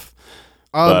live.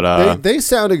 But they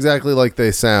sound exactly like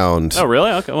they sound. Oh really?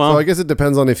 Okay. Well, so I guess it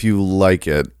depends on if you like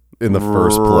it in the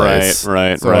first place.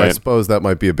 Right. So I suppose that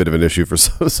might be a bit of an issue for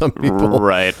some people.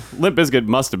 Right. Limp Bizkit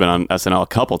must have been on SNL a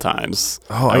couple times.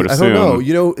 Oh, I don't know.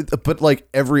 You know, but like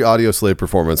every Audioslave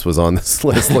performance was on this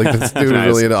list. Like this dude is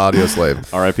really into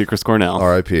Audioslave. R.I.P. Chris Cornell.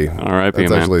 R.I.P. R.I.P.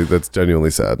 That's man. that's genuinely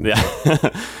sad. Yeah.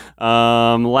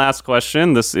 Last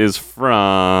question. This is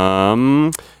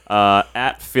from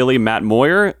at Philly Matt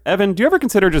Moyer. Evan, do you ever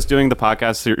consider just doing the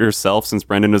podcast yourself since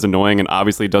Brendan is annoying and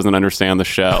obviously doesn't understand the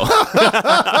show?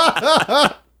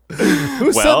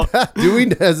 Who said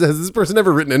that? Has this person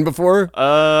ever written in before?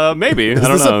 Maybe. Is I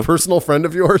don't this know. a personal friend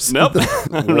of yours? Nope.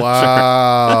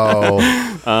 Wow.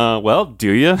 Well,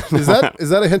 do you? Is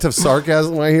that a hint of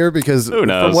sarcasm I hear? Because Who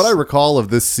knows? from what I recall of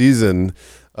this season,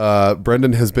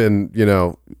 Brendan has been,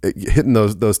 hitting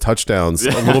those touchdowns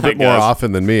a little bit more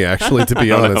often than me, actually, to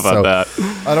be honest. I don't know about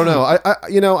I don't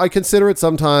know. I consider it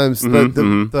sometimes that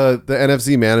the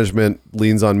NFC management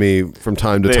leans on me from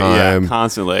time to time. Yeah,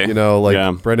 constantly.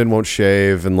 Brendan won't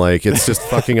shave, and it's just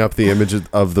fucking up the image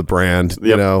of the brand.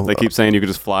 Yep. They keep saying you could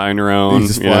just fly on your own. You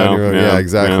just fly on your own. Yeah,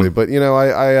 exactly. Yeah. But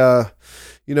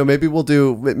maybe we'll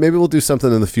do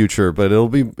something in the future, but it'll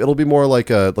be more like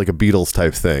a Beatles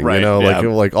type thing, right? I'll be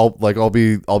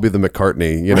the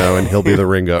McCartney, and he'll be the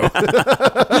Ringo.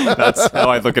 That's how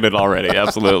I look at it already.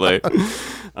 Absolutely.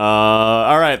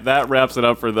 All right, that wraps it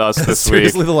up for us this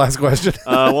Seriously, week. the last question.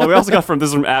 Well, we also got from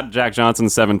at Jack Johnson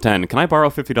 710. Can I borrow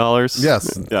 $50?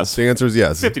 Yes. Yes. The answer is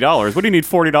yes. $50. What do you need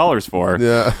 $40 for?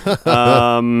 Yeah.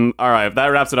 All right, that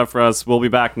wraps it up for us. We'll be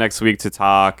back next week to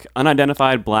talk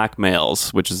unidentified black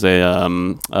males, which is a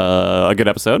good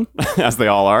episode, as they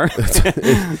all are.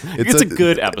 It's a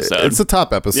good episode. It's a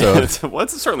top episode.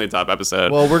 It's certainly a top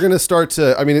episode. Well, we're gonna start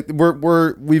to. I mean,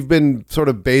 we've been sort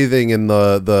of bathing in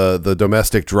the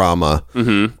domestic drama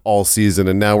all season,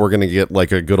 and now we're gonna get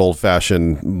like a good old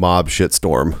fashioned mob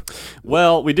shitstorm.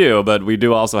 Well, we do, but we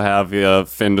do also have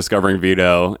Finn discovering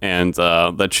Vito and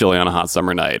the chili on a hot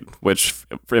summer night, which,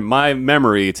 in my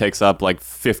memory, takes up like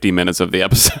 50 minutes of the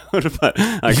episode. But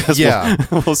I guess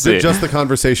we'll see. Just the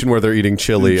conversation where they're eating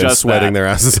chili and sweating their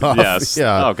asses off. Yes.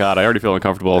 Yeah. Oh God, I already feel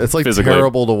uncomfortable. It's like physically.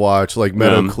 terrible to watch. Like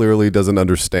Meadow clearly doesn't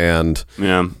understand.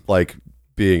 Yeah. Like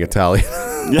being Italian.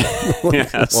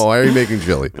 Yes. Well, why are you making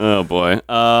chili? Oh boy.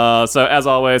 So as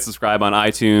always, subscribe on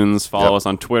iTunes, follow us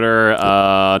on Twitter,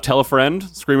 tell a friend,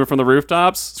 scream it from the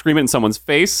rooftops, scream it in someone's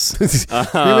face,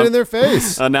 Scream it in their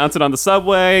face. announce it on the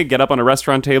subway, get up on a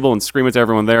restaurant table and scream it to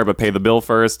everyone there, but pay the bill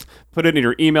first. Put it in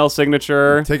your email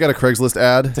signature. Take out a Craigslist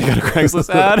ad. Got a Craigslist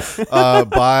ad.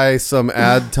 Buy some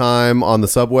ad time on the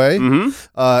subway. In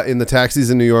the taxis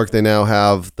in New York, they now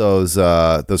have those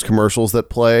commercials that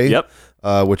play. Yep.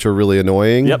 Which are really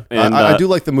annoying. Yep, and, I do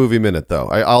like the movie minute though.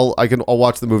 I'll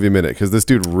watch the movie minute because this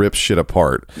dude rips shit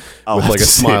apart with like a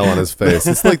smile on his face.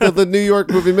 It's like the New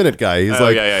York movie minute guy. He's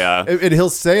yeah. And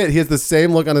he'll say it. He has the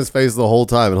same look on his face the whole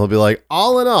time, and he'll be like,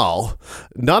 "All in all,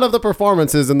 none of the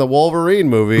performances in the Wolverine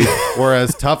movie were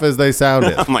as tough as they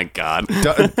sounded." Oh my God.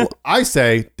 I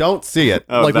say, don't see it.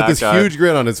 Oh, with that this guy. huge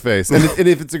grin on his face. And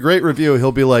if it's a great review,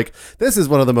 he'll be like, "This is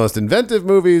one of the most inventive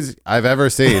movies I've ever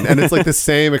seen." And it's like the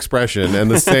same expression and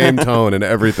the same tone and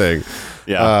everything.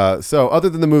 Yeah. So other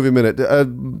than the movie minute,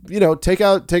 take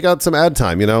out some ad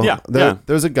time.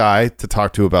 There's a guy to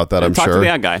talk to about that. I'm Talk sure. to the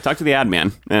ad guy. Talk to the ad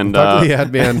man. And Talk to the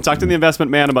ad man. Talk to the investment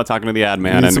man about talking to the ad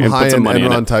man. Need and some put high-end some money in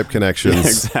Enron it. type connections. Yeah,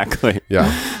 exactly.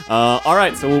 Yeah. All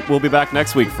right. So we'll be back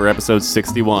next week for episode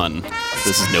 61.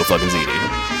 This is No Fucking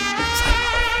ZD.